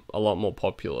become a lot more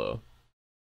popular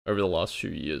over the last few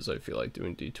years. I feel like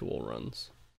doing D2L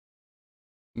runs.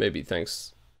 Maybe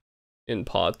thanks in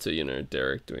part to, you know,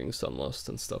 Derek doing Sunlust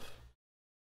and stuff.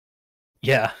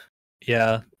 yeah,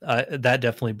 yeah, that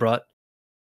definitely brought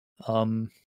um,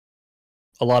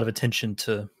 a lot of attention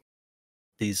to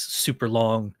these super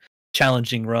long,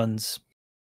 challenging runs.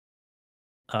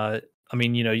 I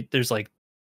mean, you know, there's like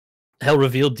Hell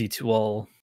Revealed D2L.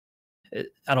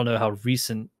 I don't know how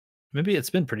recent. Maybe it's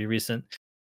been pretty recent.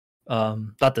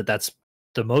 Not that that's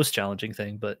the most challenging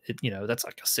thing, but that's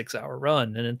like a 6-hour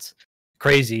run, and it's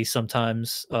crazy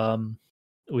sometimes.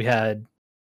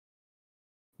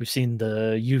 We've seen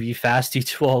the UV fast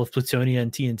D2L of Plutonia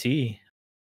and TNT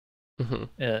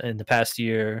in the past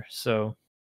year, so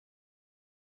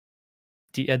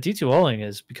D2Ling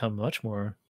has become much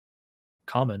more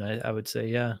common. I would say,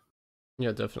 yeah.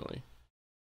 Yeah, definitely.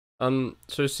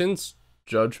 So since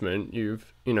Judgment,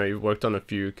 you've worked on a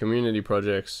few community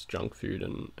projects, junk food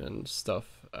and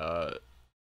stuff.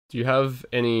 Do you have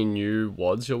any new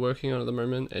WODs you're working on at the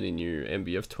moment? Any new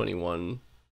MBF 21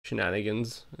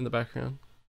 shenanigans in the background?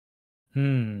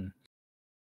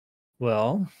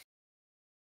 Well,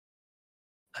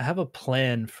 I have a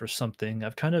plan for something.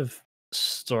 I've kind of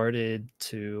started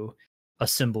to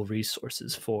assemble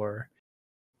resources for,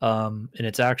 and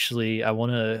it's actually I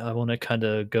want to kind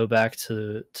of go back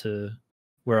to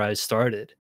where I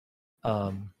started.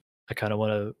 I kind of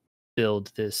want to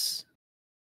build this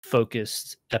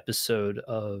focused episode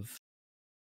of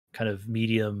kind of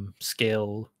medium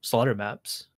scale slaughter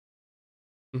maps.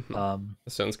 That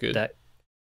sounds good. That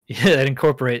yeah, that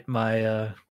incorporate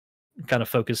my kind of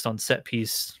focused on set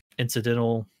piece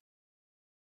incidental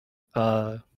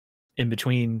in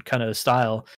between kind of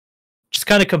style, just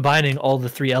kind of combining all the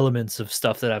three elements of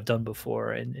stuff that I've done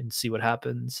before and see what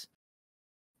happens.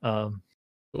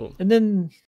 Cool. And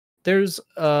then there's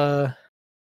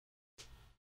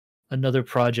another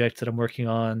project that I'm working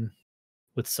on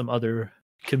with some other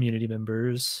community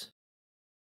members.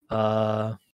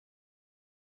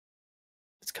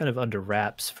 It's kind of under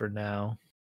wraps for now.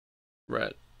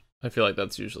 Right. I feel like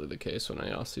that's usually the case when I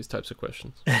ask these types of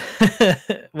questions.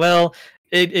 Well,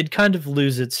 it'd kind of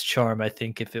lose its charm, I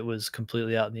think, if it was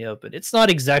completely out in the open. It's not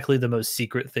exactly the most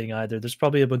secret thing either. There's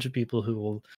probably a bunch of people who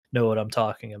will know what I'm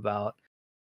talking about.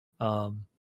 But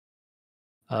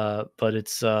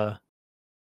it's kind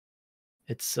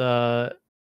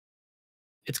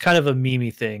of a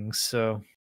memey thing, so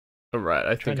Right,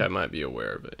 I think I might be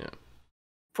aware of it, yeah.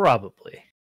 probably.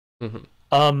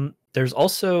 There's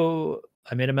also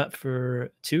I made a map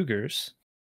for Tugers.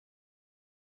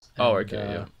 Oh,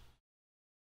 okay,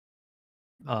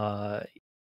 yeah. I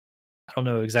don't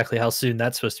know exactly how soon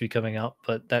that's supposed to be coming out,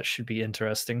 but that should be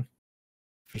interesting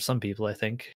for some people, I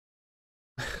think.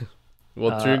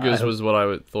 Well, Trugers was what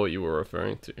I thought you were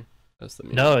referring to as the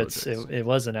No, it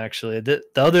wasn't actually. The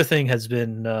other thing has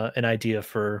been an idea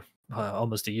for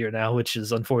almost a year now, which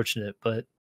is unfortunate, but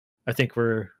I think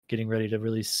we're getting ready to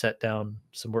really set down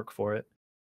some work for it.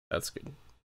 That's good.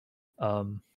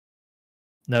 No,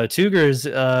 Tugers,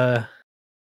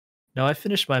 no, I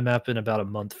finished my map in about a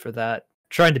month for that.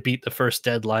 Trying to beat the first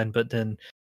deadline, but then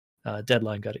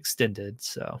deadline got extended,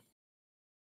 so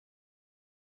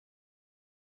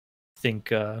I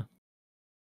think a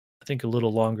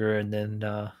little longer, and then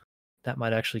that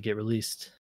might actually get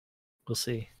released. We'll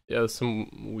see. Yeah, there's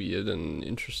some weird and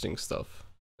interesting stuff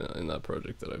in that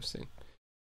project that I've seen.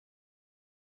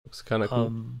 Looks kind of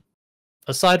cool.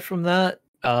 aside from that,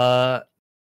 well,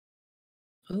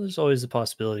 there's always the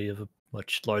possibility of a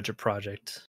much larger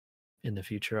project in the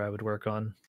future I would work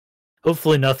on.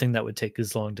 Hopefully nothing that would take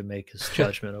as long to make as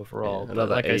Judgment overall. Yeah, But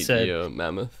another like I said, 8-year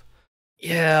mammoth.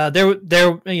 yeah,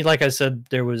 like I said,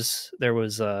 there was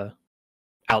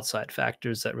outside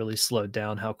factors that really slowed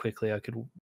down how quickly I could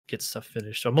get stuff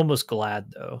finished. So I'm almost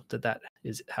glad though that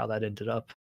is how that ended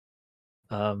up.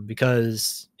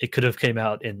 Because it could have came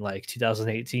out in like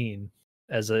 2018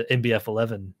 as a MBF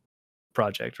 11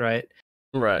 project, right?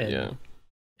 Right, And yeah.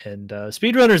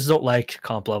 Speedrunners don't like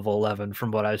comp level 11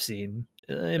 from what I've seen.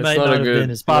 It It's might not not a have been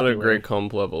good, as not a popular. great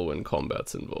comp level when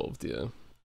combat's involved, yeah.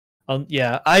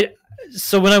 Yeah,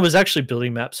 so when I was actually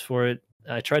building maps for it,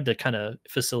 I tried to kind of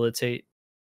facilitate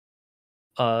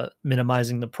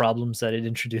minimizing the problems that it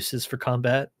introduces for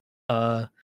combat. And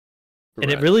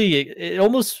Right. it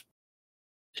almost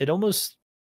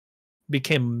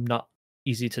became not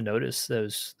easy to notice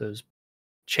those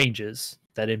changes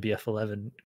that NBF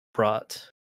 11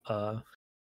 brought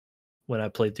when I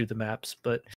played through the maps.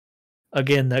 But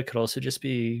again, that could also just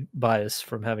be bias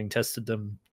from having tested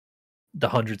them the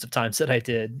hundreds of times that I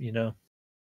did, you know?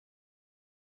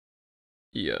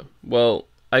 Yeah. Well,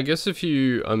 I guess if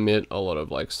you omit a lot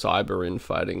of like cyber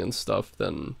infighting and stuff,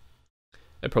 then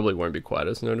it probably won't be quite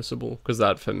as noticeable, because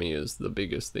that for me is the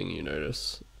biggest thing you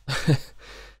notice.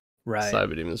 Right.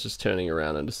 Cyber demons just turning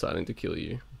around and deciding to kill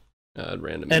you at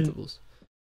random And intervals.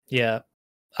 yeah,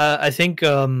 I think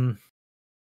part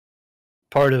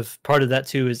of that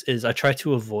too is I try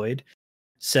to avoid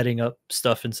setting up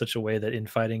stuff in such a way that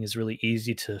infighting is really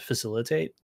easy to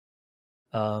facilitate.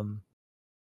 I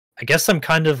guess I'm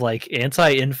kind of like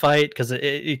anti-infight because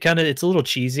it's a little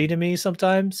cheesy to me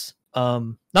sometimes.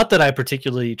 Not that I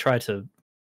particularly try to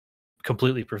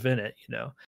completely prevent it, you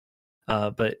know.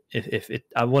 But if it,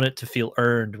 I want it to feel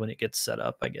earned when it gets set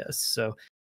up, I guess. So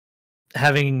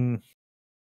having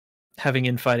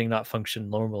infighting not function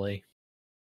normally,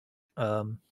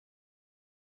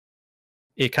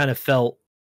 it kind of felt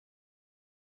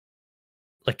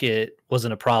like it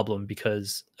wasn't a problem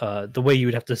because the way you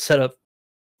would have to set up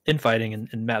infighting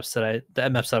in maps the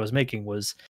maps that I was making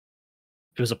was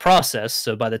it was a process.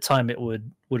 So by the time it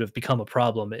would have become a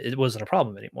problem, it wasn't a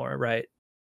problem anymore, right?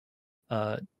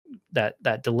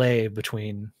 That delay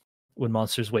between when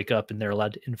monsters wake up and they're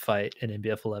allowed to infight in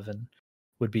MBF 11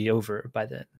 would be over by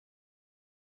then.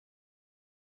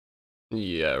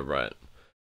 Yeah, right.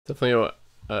 Definitely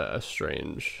a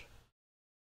strange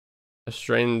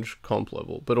comp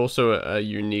level, but also a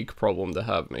unique problem to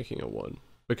have making a one,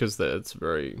 because it's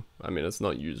very, I mean, it's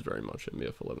not used very much in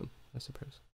MBF 11, I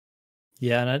suppose.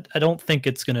 Yeah, and I don't think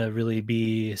it's gonna really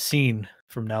be seen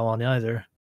from now on either.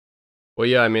 Well,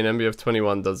 yeah, I mean, MBF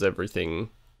 21 does everything,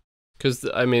 because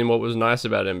I mean, what was nice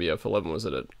about MBF 11 was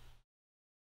that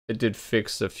it did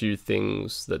fix a few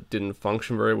things that didn't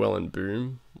function very well in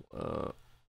Boom,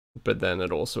 but then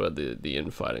it also had the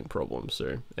infighting problem.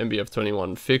 So MBF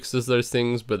 21 fixes those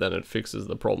things, but then it fixes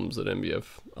the problems that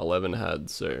MBF 11 had.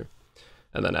 So,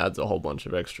 and then adds a whole bunch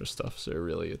of extra stuff. So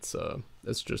really, it's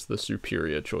just the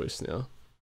superior choice now.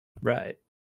 Right.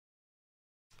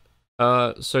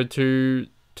 So to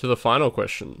the final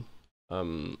question,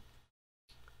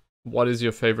 what is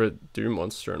your favorite Doom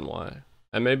monster and why?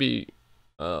 And maybe,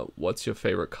 what's your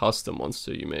favorite custom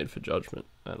monster you made for Judgment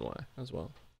and why as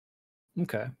well?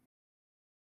 Okay.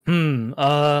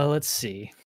 Let's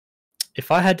see.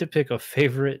 If I had to pick a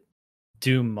favorite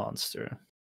Doom monster,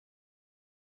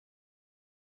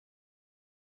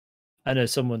 I know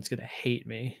someone's gonna hate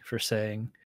me for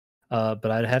saying, but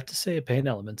I'd have to say a Pain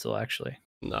Elemental actually.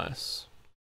 Nice.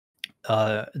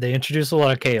 They introduce a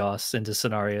lot of chaos into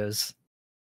scenarios.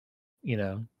 You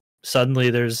know, suddenly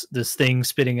there's this thing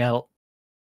spitting out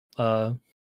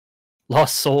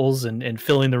lost souls and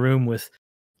filling the room with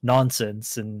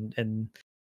nonsense, and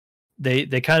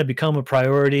they kind of become a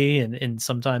priority, and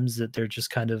sometimes that they're just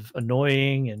kind of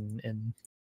annoying, and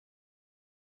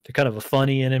they're kind of a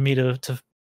funny enemy to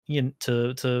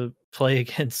play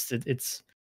against. It's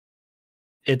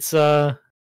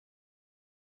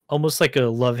almost like a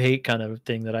love-hate kind of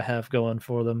thing that I have going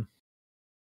for them.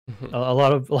 A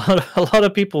lot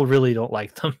of people really don't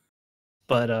like them,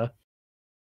 but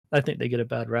I think they get a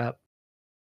bad rap.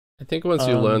 I think once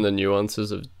you learn the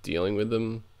nuances of dealing with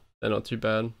them, they're not too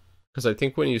bad. Because I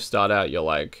think when you start out, you're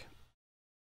like,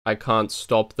 I can't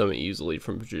stop them easily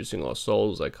from producing lost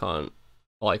souls. I can't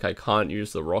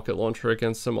use the rocket launcher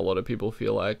against them. A lot of people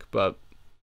feel like, but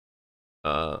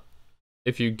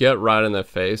if you get right in their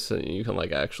face and you can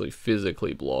like actually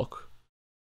physically block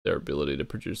their ability to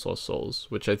produce lost souls,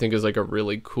 which I think is like a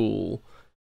really cool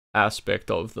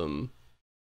aspect of them.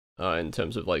 in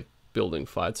terms of like building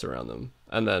fights around them.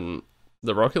 And then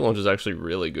the rocket launcher is actually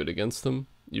really good against them.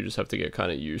 You just have to get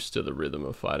kind of used to the rhythm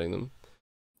of fighting them.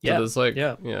 So there's like,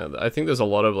 yeah, I think there's a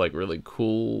lot of like really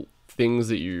cool things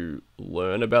that you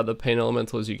learn about the pain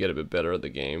elemental as you get a bit better at the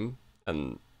game.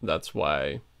 And that's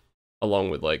why, along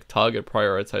with like target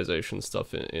prioritization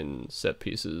stuff in set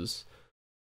pieces,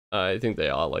 I think they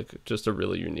are like just a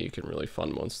really unique and really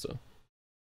fun monster.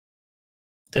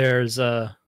 There's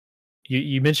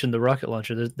you mentioned the rocket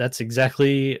launcher. That's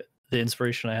exactly the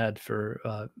inspiration I had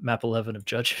for map 11 of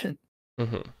Judgment.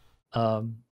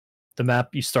 The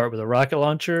map, you start with a rocket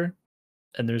launcher,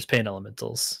 and there's pain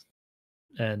elementals,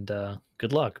 and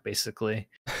good luck, basically.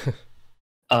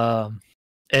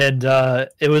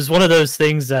 It was one of those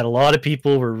things that a lot of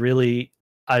people were really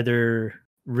either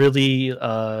really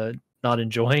not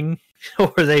enjoying,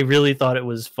 or they really thought it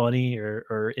was funny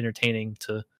or entertaining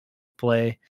to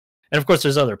play. And of course,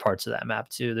 there's other parts of that map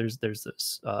too. There's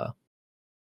this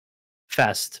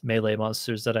fast melee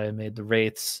monsters that I made, the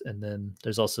wraiths, and then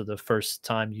there's also the first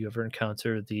time you ever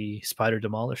encounter the spider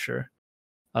demolisher,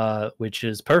 which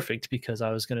is perfect because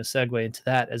I was going to segue into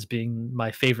that as being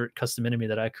my favorite custom enemy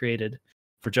that I created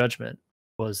for Judgment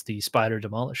was the spider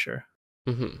demolisher.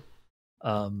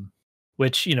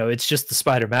 Which, you know, it's just the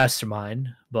spider mastermind,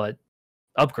 but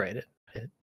upgraded. It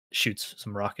shoots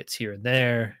some rockets here and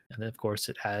there, and then of course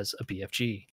it has a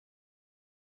BFG.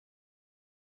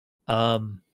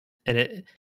 And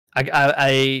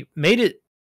I made it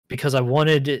because I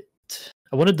wanted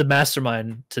the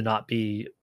mastermind to not be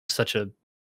such a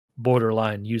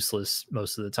borderline useless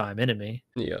most of the time enemy.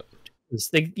 Yeah.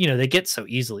 They, you know, they get so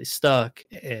easily stuck,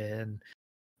 and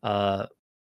they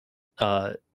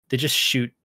just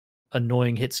shoot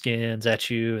annoying hit scans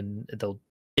at you, and they'll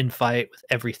infight with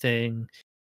everything.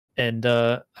 And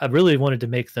I really wanted to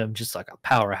make them just like a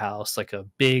powerhouse, like a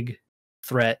big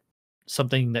threat,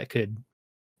 something that could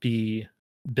be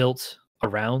built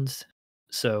around.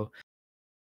 So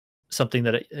something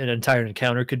that an entire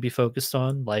encounter could be focused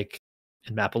on, like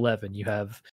in map 11, you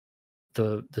have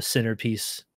the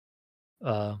centerpiece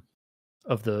of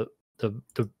the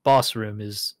boss room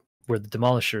is where the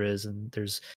demolisher is, and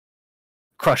there's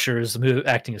crushers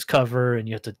acting as cover, and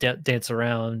you have to dance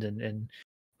around and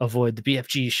avoid the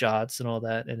BFG shots and all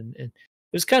that. And it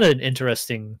was kind of an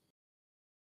interesting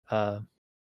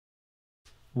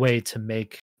way to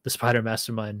make the Spider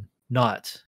Mastermind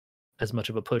not as much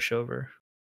of a pushover.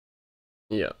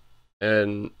 Yeah,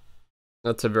 and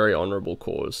that's a very honorable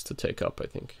cause to take up, I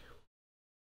think,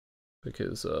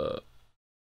 because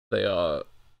they are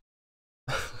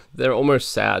they're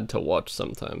almost sad to watch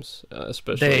sometimes,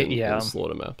 especially in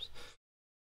slaughter maps.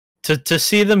 To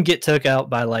see them get took out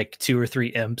by like 2 or 3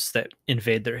 imps that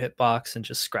invade their hitbox and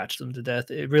just scratch them to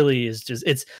death, it really is just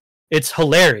it's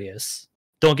hilarious.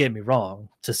 Don't get me wrong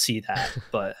to see that,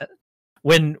 but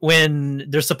when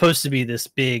there's supposed to be this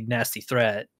big nasty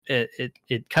threat,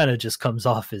 it kind of just comes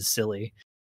off as silly.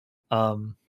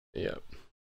 Yeah,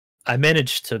 I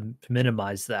managed to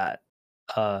minimize that.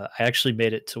 I actually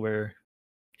made it to where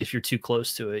if you're too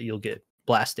close to it, you'll get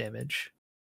blast damage.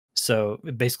 So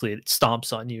basically, it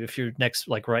stomps on you if you're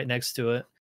right next to it.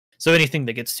 So anything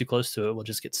that gets too close to it will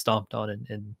just get stomped on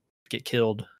and get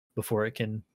killed before they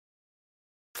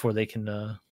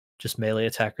can just melee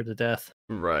attack her to death.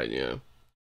 Right. Yeah.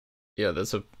 Yeah.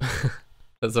 There's a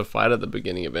fight at the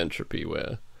beginning of Entropy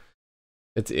where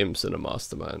it's imps and a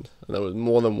mastermind, and there was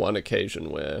more than one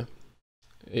occasion where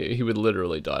he would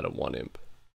literally die to one imp,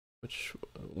 which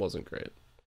wasn't great.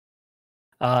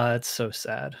 It's so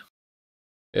sad.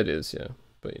 It is, yeah.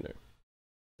 But, you know,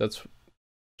 that's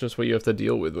just what you have to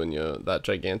deal with when you're that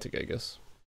gigantic, I guess.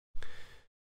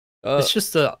 It's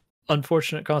just the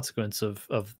unfortunate consequence of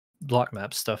block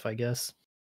map stuff, I guess.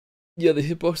 Yeah, the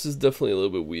hitbox is definitely a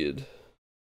little bit weird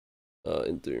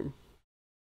in Doom.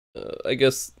 I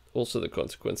guess also the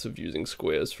consequence of using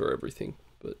squares for everything,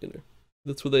 but, you know,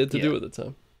 that's what they had to do at the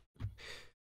time.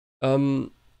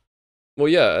 Well,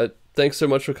 yeah, thanks so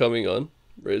much for coming on,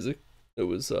 Rayzik. It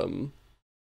was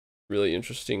really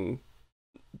interesting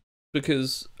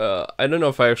because I don't know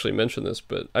if I actually mentioned this,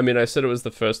 but I mean, I said it was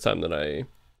the first time that I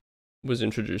was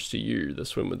introduced to you, the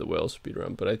Swim with the Whales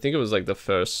speedrun, but I think it was like the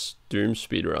first Doom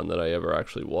speedrun that I ever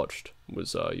actually watched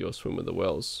was your Swim with the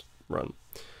Whales run.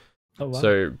 Oh, wow.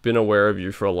 So been aware of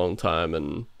you for a long time,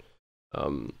 and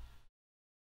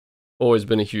always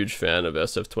been a huge fan of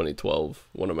SF 2012,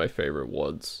 one of my favorite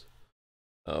WODs.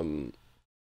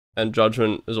 And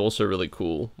Judgment is also really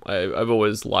cool. I've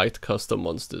always liked custom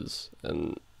monsters,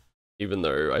 and even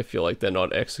though I feel like they're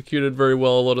not executed very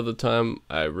well a lot of the time,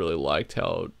 I really liked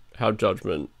how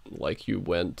Judgment, like you,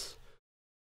 went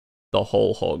the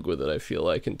whole hog with it, I feel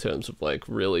like, in terms of like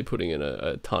really putting in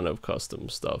a ton of custom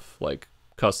stuff, like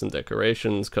custom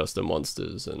decorations, custom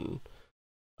monsters, and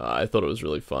I thought it was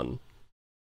really fun.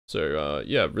 So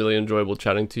yeah, really enjoyable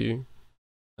chatting to you,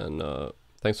 and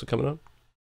thanks for coming on.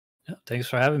 Yeah, thanks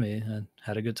for having me. I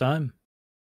had a good time.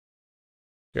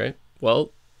 Great.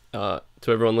 Well, to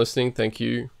everyone listening, thank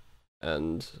you,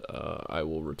 and I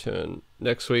will return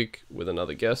next week with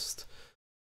another guest.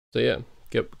 So yeah,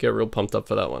 get real pumped up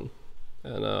for that one,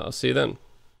 and I'll see you then.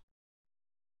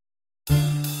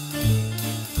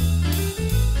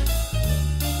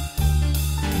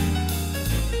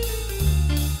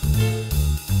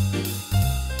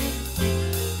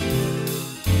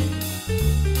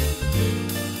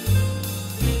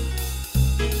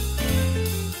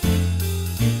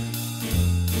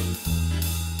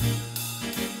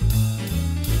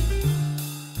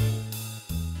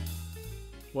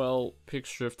 Well,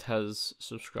 Pixdrift has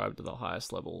subscribed to the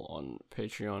highest level on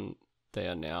Patreon. They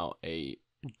are now a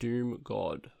Doom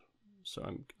God. So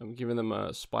I'm giving them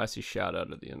a spicy shout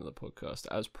out at the end of the podcast,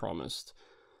 as promised.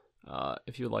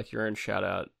 If you would like your own shout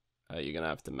out, you're gonna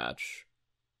have to match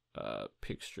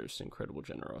Pixdrift's incredible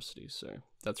generosity. So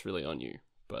that's really on you.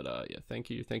 But yeah, thank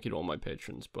you to all my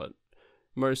patrons, but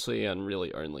mostly and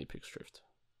really only Pixdrift.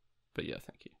 But yeah,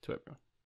 thank you to everyone.